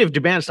trade it, even if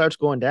demand starts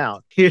going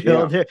down.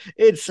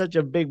 It's such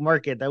a big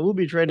market that we'll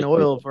be trading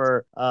oil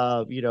for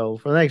for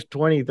the next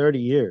 20, 30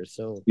 years.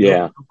 So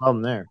no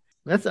problem there.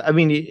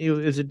 It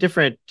was a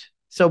different.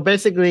 So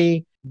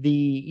basically,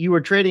 you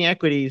were trading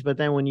equities, but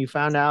then when you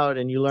found out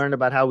and you learned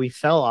about how we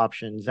sell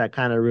options, that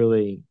kind of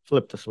really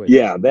flipped the switch.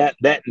 Yeah,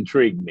 that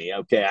intrigued me.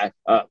 Okay,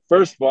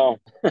 first of all,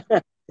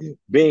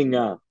 being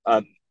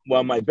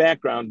my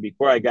background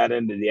before I got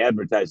into the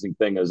advertising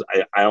thing is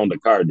I owned a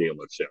car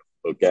dealership.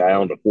 Okay, I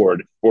owned a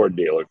Ford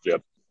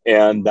dealership,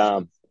 and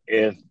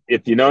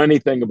if you know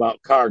anything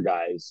about car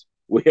guys,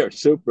 we are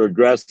super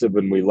aggressive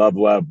and we love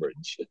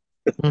leverage.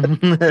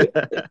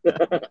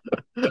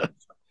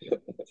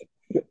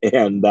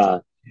 and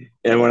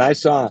and when I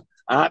saw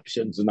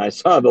options and I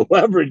saw the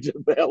leverage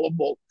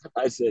available,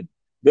 I said,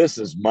 "This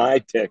is my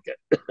ticket."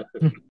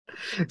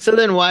 So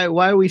then, why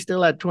are we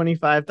still at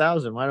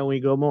 25,000? Why don't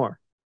we go more?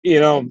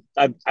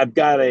 I've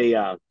got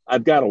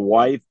a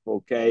wife.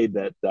 Okay,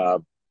 that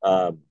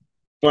uh,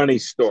 funny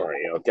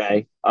story.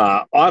 Okay,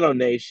 Auto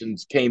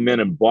Nations came in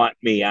and bought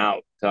me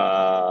out.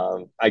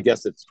 I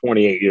guess it's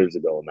 28 years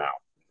ago now,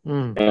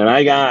 and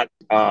I got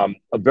a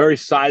very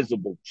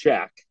sizable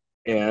check.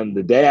 And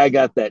the day I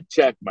got that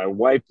check, my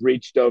wife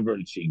reached over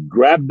and she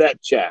grabbed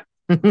that check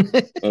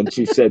and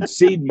she said,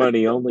 "Seed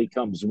money only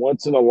comes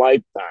once in a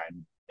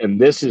lifetime, and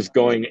this is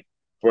going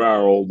for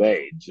our old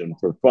age and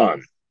for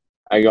fun."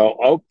 I go,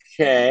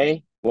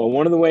 "Okay." Well,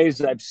 one of the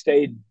ways I've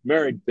stayed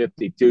married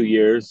 52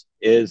 years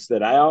is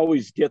that I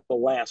always get the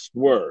last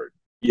word.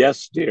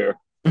 Yes, dear.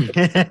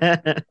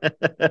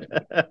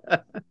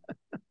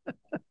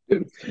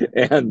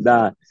 And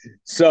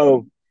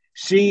so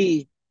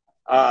she,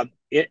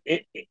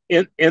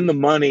 in the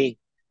money,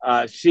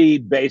 she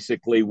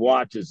basically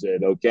watches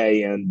it,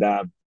 okay,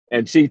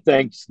 and she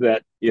thinks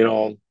that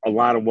a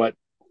lot of what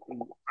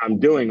I'm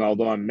doing,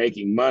 although I'm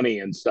making money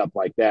and stuff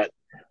like that,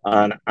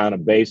 on a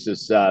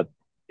basis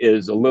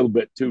is a little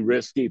bit too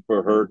risky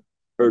for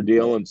her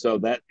deal, and so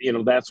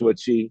that's what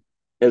she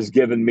has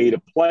given me to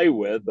play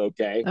with,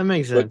 okay. That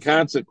makes But sense.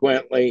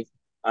 consequently,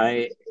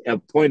 I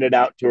have pointed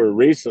out to her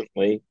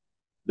recently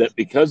that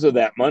because of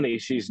that money,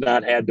 she's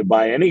not had to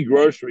buy any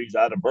groceries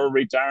out of her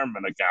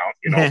retirement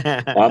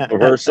account, off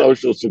of her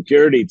Social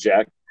Security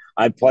check.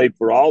 I pay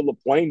for all the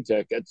plane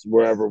tickets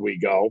wherever we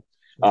go.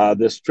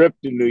 This trip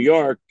to New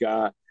York,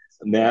 that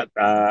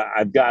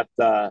I've got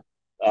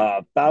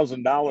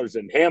 $1,000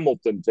 in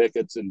Hamilton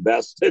tickets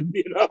invested,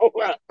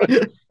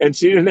 and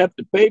she didn't have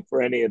to pay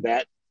for any of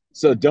that.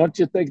 So don't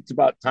you think it's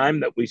about time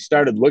that we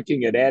started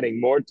looking at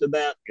adding more to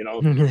that?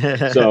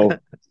 So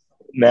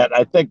Matt,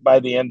 I think by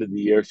the end of the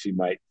year she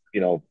might,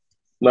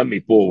 let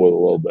me fool with a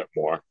little bit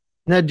more.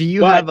 Now, But do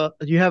you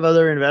have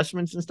other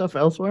investments and stuff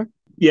elsewhere?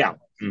 yeah,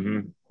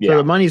 So yeah.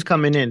 the money's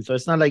coming in, so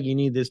it's not like you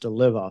need this to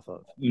live off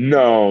of.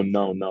 No,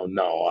 no, no,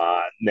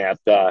 no. Nat,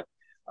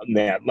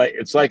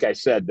 it's like I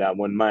said,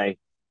 when my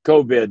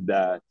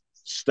COVID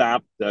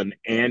stopped an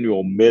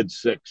annual mid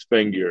six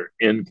figure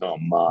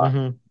income.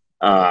 Mm-hmm.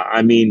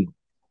 I mean,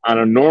 on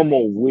a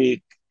normal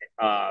week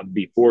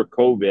before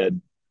COVID,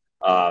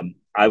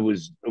 I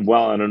was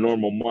on a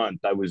normal month,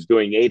 I was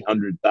doing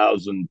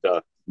 800,000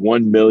 to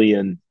 1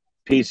 million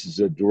pieces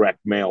of direct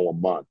mail a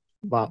month.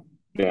 Wow.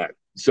 Yeah.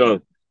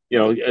 So,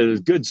 it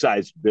was good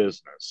sized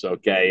business.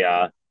 Okay.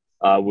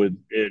 With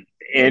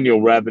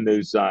annual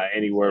revenues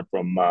anywhere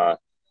from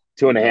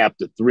 2.5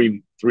 to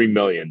 $3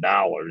 million,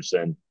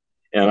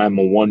 and I'm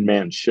a one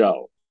man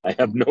show. I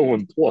have no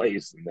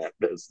employees in that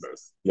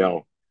business.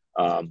 So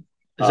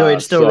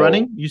it's still So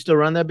running? You still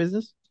run that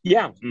business?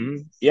 yeah,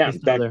 yeah. It's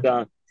still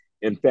there.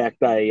 In fact,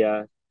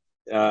 I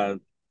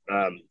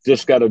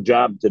just got a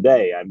job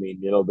today. I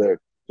mean,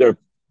 they're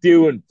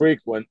few and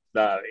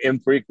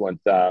infrequent.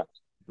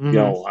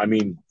 Mm-hmm. I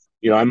mean,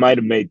 I might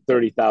have made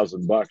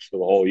 $30,000 for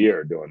the whole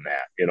year doing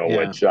that. Yeah.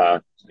 Which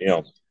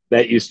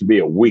that used to be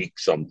a week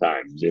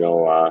sometimes.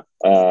 So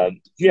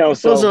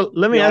So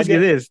let me I ask you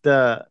get this: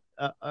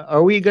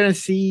 are we going to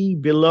see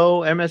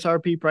below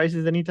MSRP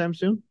prices anytime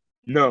soon?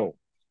 no,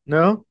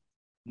 No.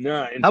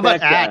 no. In How about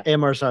fact, at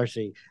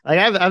MSRP? Like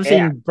I've at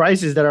seen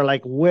prices that are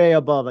like way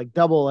above, like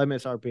double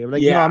MSRP. I'm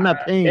like, no, I'm yeah,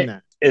 not paying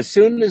that. as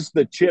soon as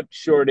the chip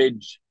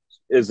shortage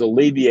is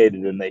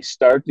alleviated and they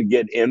start to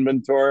get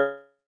inventory,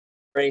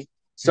 Mm-hmm.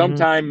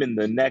 sometime in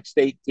the next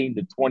 18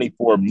 to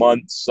 24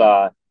 months,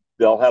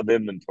 they'll have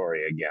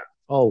inventory again.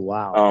 Oh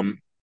wow. Um,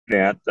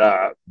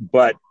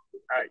 but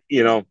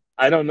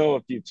I don't know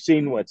if you've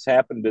seen what's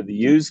happened to the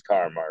used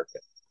car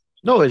market.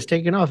 No, it's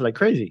taking off like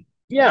crazy.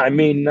 Yeah, I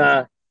mean,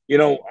 my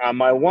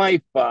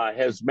wife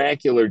has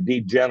macular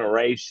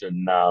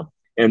degeneration,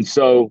 and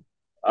so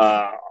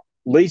uh,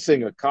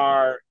 leasing a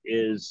car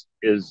is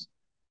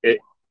it,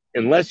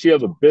 unless you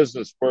have a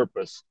business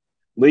purpose,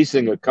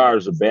 leasing a car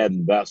is a bad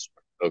investment.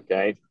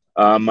 Okay,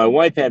 my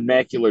wife had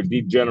macular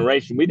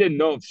degeneration. We didn't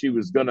know if they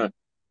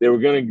were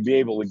going to be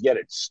able to get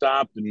it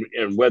stopped,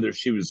 and whether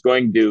she was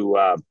going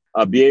to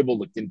be able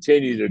to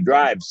continue to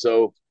drive.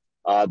 So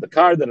the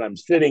car that I'm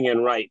sitting in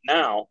right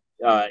now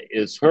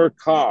is her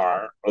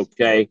car,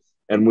 okay,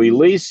 and we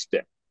leased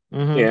it,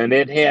 Mm-hmm. and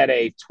it had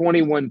a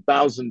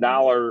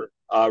 $21,000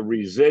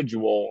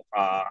 residual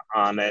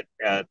on it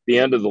at the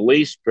end of the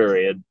lease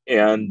period,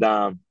 and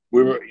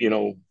we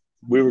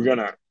were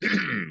gonna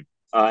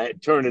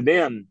turn it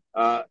in,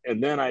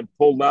 and then I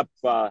pulled up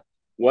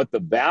what the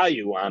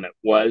value on it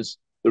was.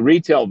 The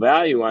retail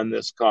value on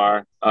this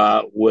car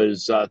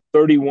was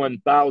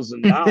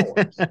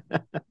 $31,000.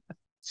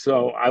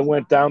 So I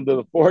went down to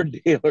the Ford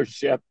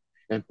dealership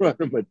and wrote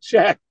them a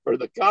check for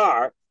the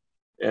car,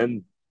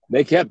 and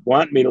they kept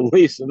wanting me to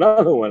lease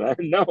another one. I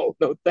no,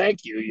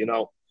 thank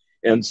you.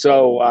 And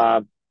so,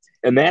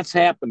 and that's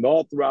happened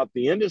all throughout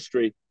the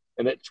industry.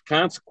 And it's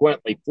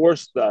consequently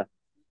forced the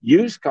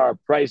used car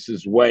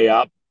prices way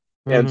up.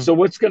 And Mm-hmm. so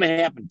what's going to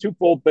happen?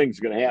 Twofold things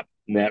are going to happen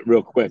in that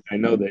real quick. I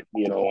know that,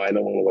 I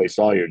don't want to waste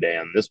all your day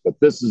on this, but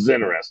this is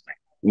interesting.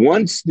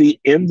 Once the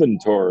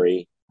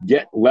inventory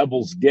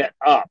levels get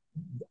up,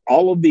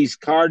 all of these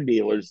car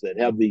dealers that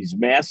have these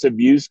massive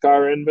used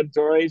car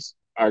inventories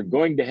are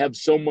going to have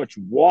so much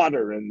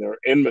water in their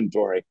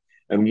inventory,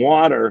 and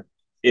water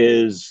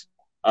is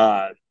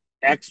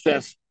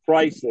excess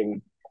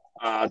pricing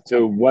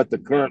to what the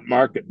current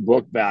market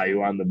book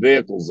value on the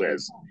vehicles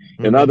is.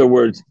 In Mm-hmm. other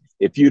words,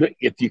 if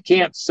you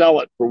can't sell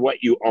it for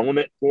what you own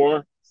it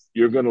for,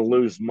 you're going to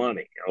lose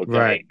money. Okay,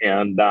 Right.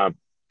 and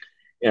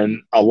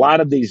a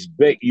lot of these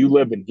you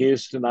live in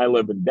Houston, I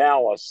live in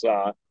Dallas.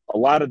 A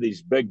lot of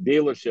these big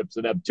dealerships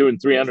that have 200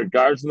 and 300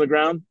 cars in the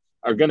ground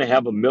are going to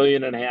have $1.5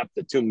 million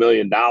to $2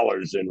 million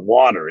in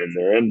water in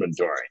their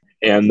inventory,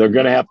 and they're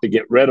going to have to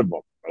get rid of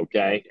them.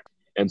 Okay,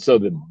 and so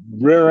the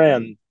rear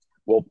end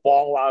will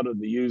fall out of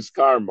the used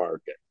car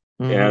market.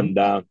 Mm-hmm.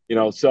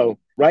 And so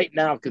right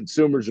now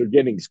consumers are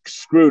getting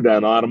screwed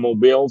on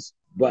automobiles,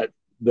 but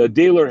the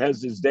dealer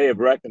has his day of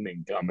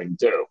reckoning coming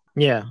too.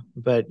 Yeah,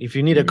 but if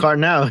you need a car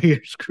now,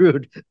 you're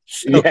screwed.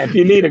 So Yeah, if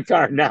you need a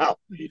car now,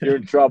 you're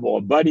in trouble.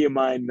 A buddy of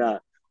mine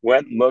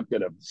went and looked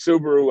at a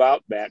Subaru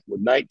Outback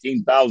with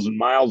 19,000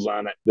 miles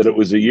on it, that it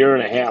was a year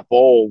and a half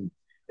old,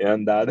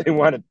 and they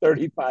wanted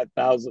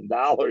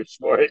 $35,000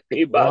 for it.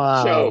 He about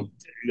wow. choked.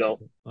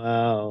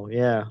 Wow.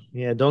 Yeah.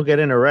 Yeah. Don't get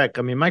in a wreck.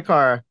 I mean, my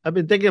car, I've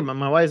been thinking,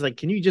 my wife's like,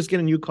 can you just get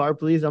a new car,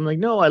 please? I'm like,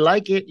 no, I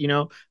like it.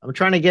 I'm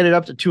trying to get it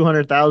up to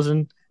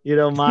 200,000,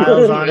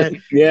 miles on it.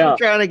 I'm Yeah.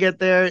 trying to get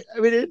there.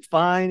 I mean, it's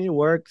fine. It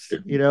works.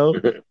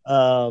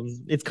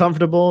 It's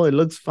comfortable. It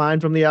looks fine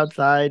from the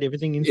outside.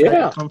 Everything inside is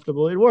Yeah.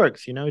 comfortable. It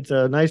works. It's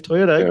a nice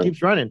Toyota. It Yeah.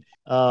 keeps running.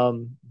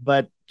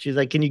 But she's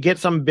like, can you get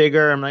something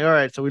bigger? I'm like, all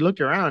right. So we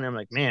looked around and I'm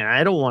like, man,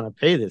 I don't want to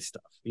pay this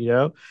stuff.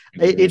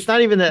 It's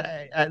not even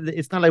that.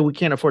 It's not like we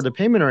can't afford the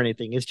payment or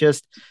anything. It's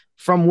just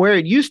from where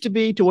it used to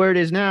be to where it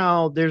is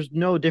now. There's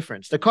no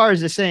difference. The car is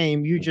the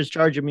same. You just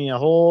charging me a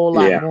whole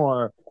lot Yeah.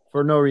 more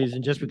for no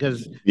reason, just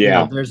because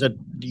Yeah.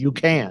 you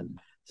can.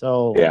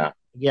 So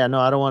Yeah. no,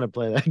 I don't want to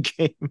play that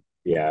game.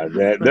 Yeah.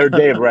 Their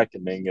day of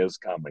reckoning is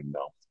coming,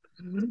 though.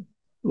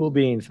 Cool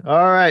beans.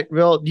 All right.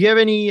 Well, do you have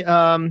any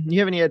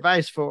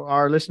advice for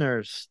our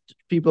listeners,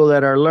 people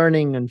that are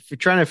learning and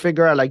trying to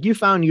figure out, like, you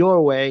found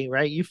your way,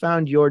 right? You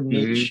found your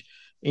niche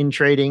in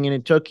trading, and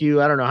it took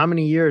you, I don't know how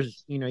many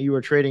years, you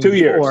were trading 2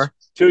 years. before.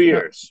 2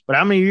 years. But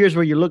how many years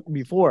were you looking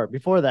before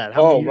that?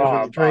 How many years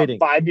were you trading?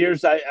 5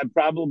 years. I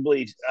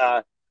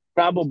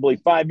probably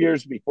 5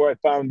 years before I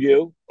found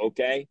you.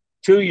 Okay.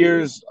 2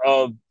 years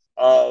of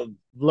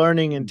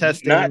learning and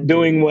testing, not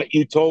doing what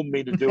you told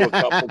me to do a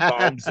couple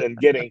times, and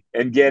getting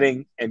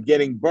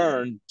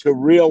burned, to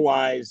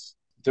realize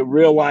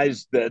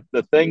that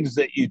the things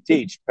that you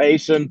teach,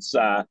 patience,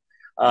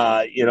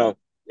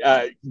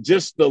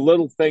 just the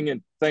little thing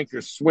in Think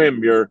or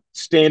Swim, your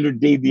standard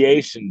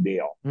deviation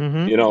deal,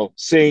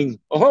 seeing,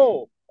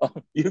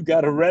 you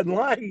got a red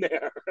line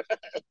there.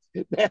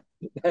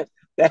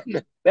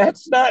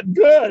 That's not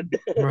good.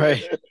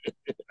 Right.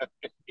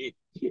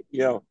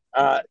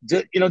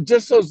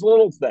 Just those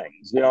little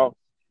things.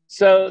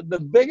 So the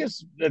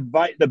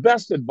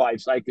best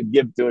advice I could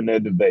give to an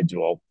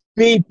individual: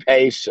 be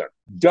patient.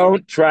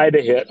 Don't try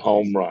to hit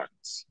home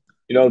runs.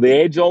 The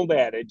age-old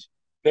adage,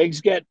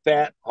 pigs get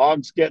fat,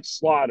 hogs get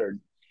slaughtered,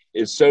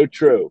 is so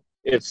true.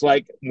 It's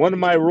like one of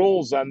my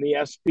rules on the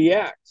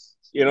SPX.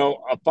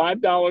 A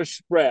 $5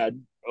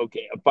 spread.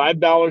 Okay, a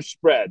 $5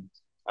 spread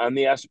on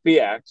the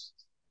SPX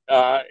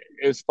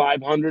is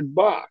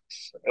 $500.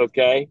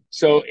 Okay,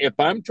 so if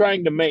I'm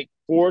trying to make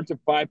 4 to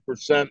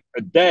 5%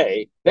 a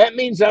day, that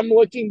means I'm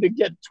looking to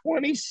get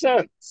 20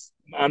 cents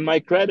on my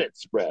credit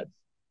spread.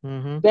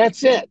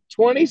 That's it,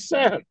 20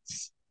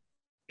 cents.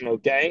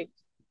 Okay,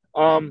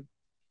 and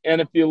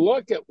if you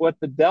look at what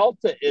the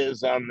delta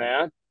is on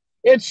that,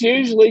 it's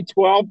usually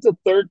 12 to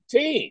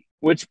 13,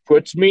 which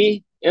puts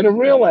me in a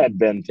real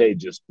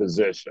advantageous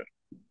position.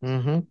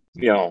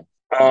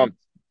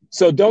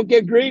 So don't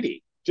get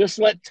greedy. Just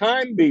let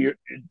time be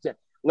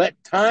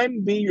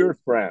your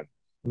friend.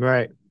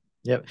 Right.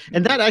 Yep.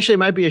 And that actually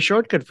might be a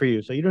shortcut for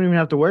you. So you don't even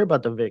have to worry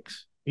about the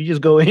VIX. You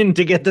just go in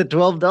to get the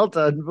 12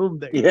 delta and boom,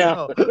 there you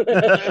go.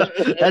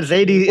 That's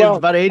 80. Well, it's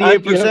about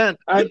 88%.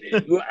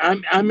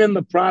 I'm in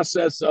the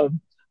process of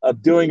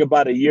doing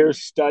about a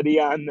year's study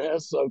on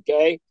this.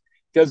 Okay.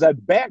 Because I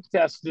back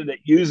tested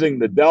it using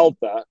the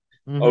delta.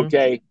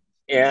 Okay.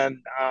 And,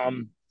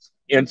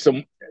 in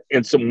some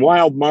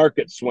wild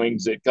market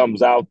swings, it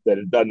comes out that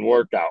it doesn't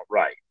work out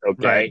right.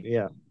 Okay. Right,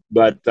 yeah.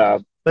 But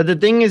the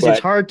thing is, it's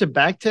hard to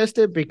back test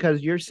it,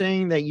 because you're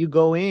saying that you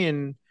go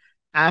in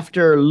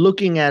after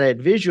looking at it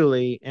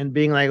visually and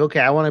being like, okay,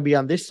 I want to be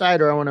on this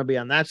side or I want to be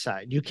on that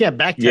side. You can't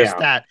back test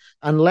that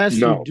unless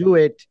you do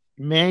it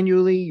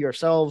manually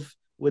yourself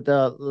with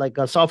a like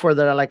a software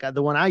that I like,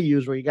 the one I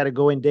use, where you got to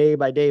go in day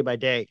by day by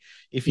day.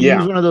 If you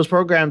use Yeah. one of those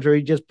programs where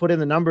you just put in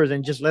the numbers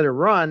and just let it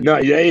run, No,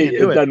 yeah, you can't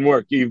do it it. doesn't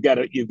work. You've got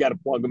to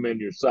plug them in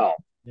yourself,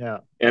 Yeah.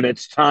 and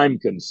it's time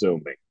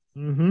consuming,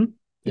 Mm-hmm.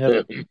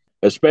 Yep.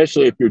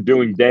 especially if you're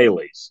doing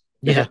dailies,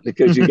 Yeah.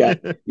 because you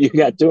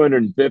got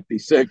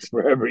 256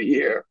 for every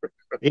year.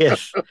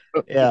 Yes.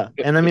 Yeah.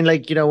 And I mean,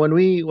 like, when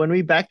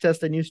we back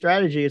test a new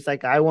strategy, it's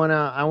like I want,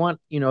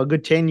 a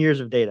good 10 years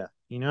of data.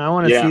 I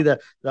want to see Yeah,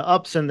 the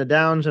ups and the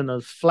downs and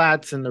those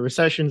flats and the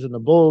recessions and the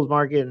bulls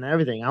market and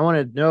everything. I want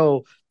to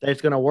know that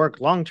it's going to work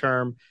long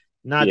term,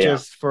 not yeah,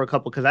 just for a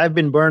couple, because I've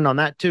been burned on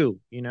that too.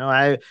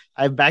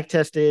 I've back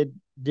tested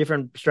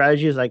different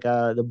strategies like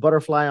the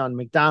butterfly on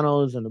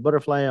McDonald's and the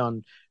butterfly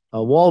on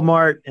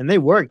Walmart, and they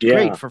worked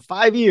great yeah. for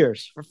 5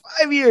 years. For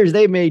 5 years,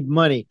 they made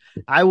money.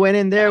 I went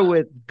in there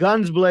with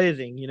guns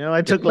blazing.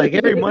 I took like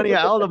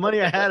all the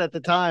money I had at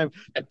the time,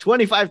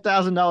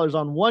 $25,000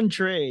 on one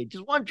trade,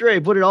 just one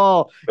trade, put it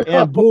all,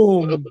 and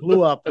boom,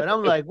 blew up. And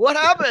I'm like, what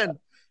happened?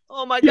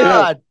 Oh my you know,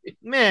 God,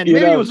 man, you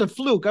maybe it know, was a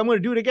fluke. I'm going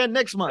to do it again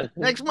next month.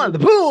 Next month,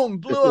 boom,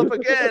 blew up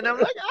again. I'm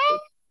like,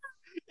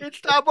 it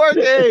stopped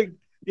working.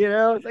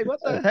 It's like, what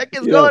the heck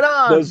is going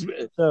on? those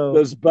So,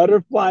 those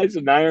butterflies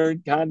and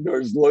iron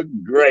condors look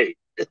great.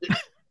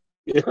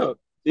 you know,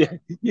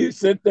 you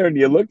sit there and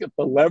you look at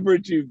the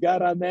leverage you've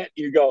got on that.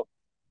 You go,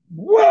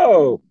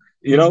 whoa,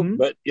 mm-hmm.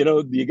 but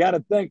you got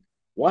to think,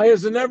 why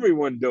isn't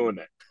everyone doing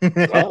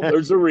it? Well,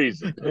 there's a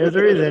reason. There's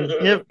a reason.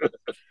 Yep.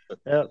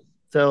 Yep.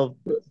 So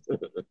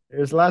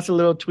there's lots of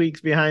little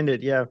tweaks behind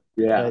it. Yeah.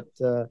 Yeah.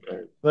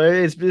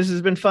 But this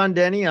has been fun,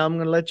 Denny. I'm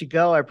going to let you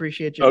go. I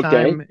appreciate your Okay.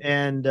 time.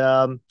 And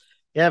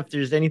yeah, if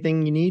there's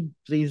anything you need,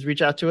 please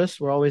reach out to us.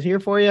 We're always here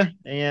for you.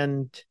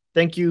 And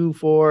thank you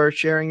for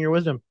sharing your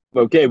wisdom.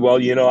 Okay. Well,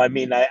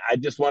 I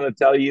just want to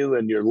tell you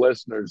and your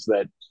listeners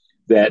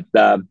that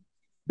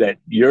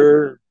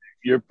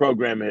your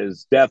program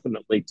has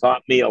definitely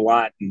taught me a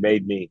lot and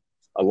made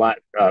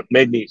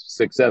me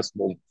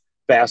successful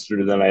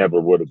faster than I ever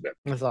would have been.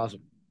 That's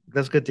awesome.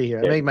 That's good to hear.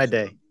 It Okay. made my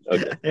day.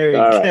 Okay. There you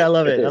All go. I right.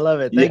 love it. I love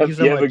it. Thank you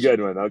so You have a much.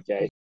 good one.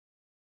 Okay.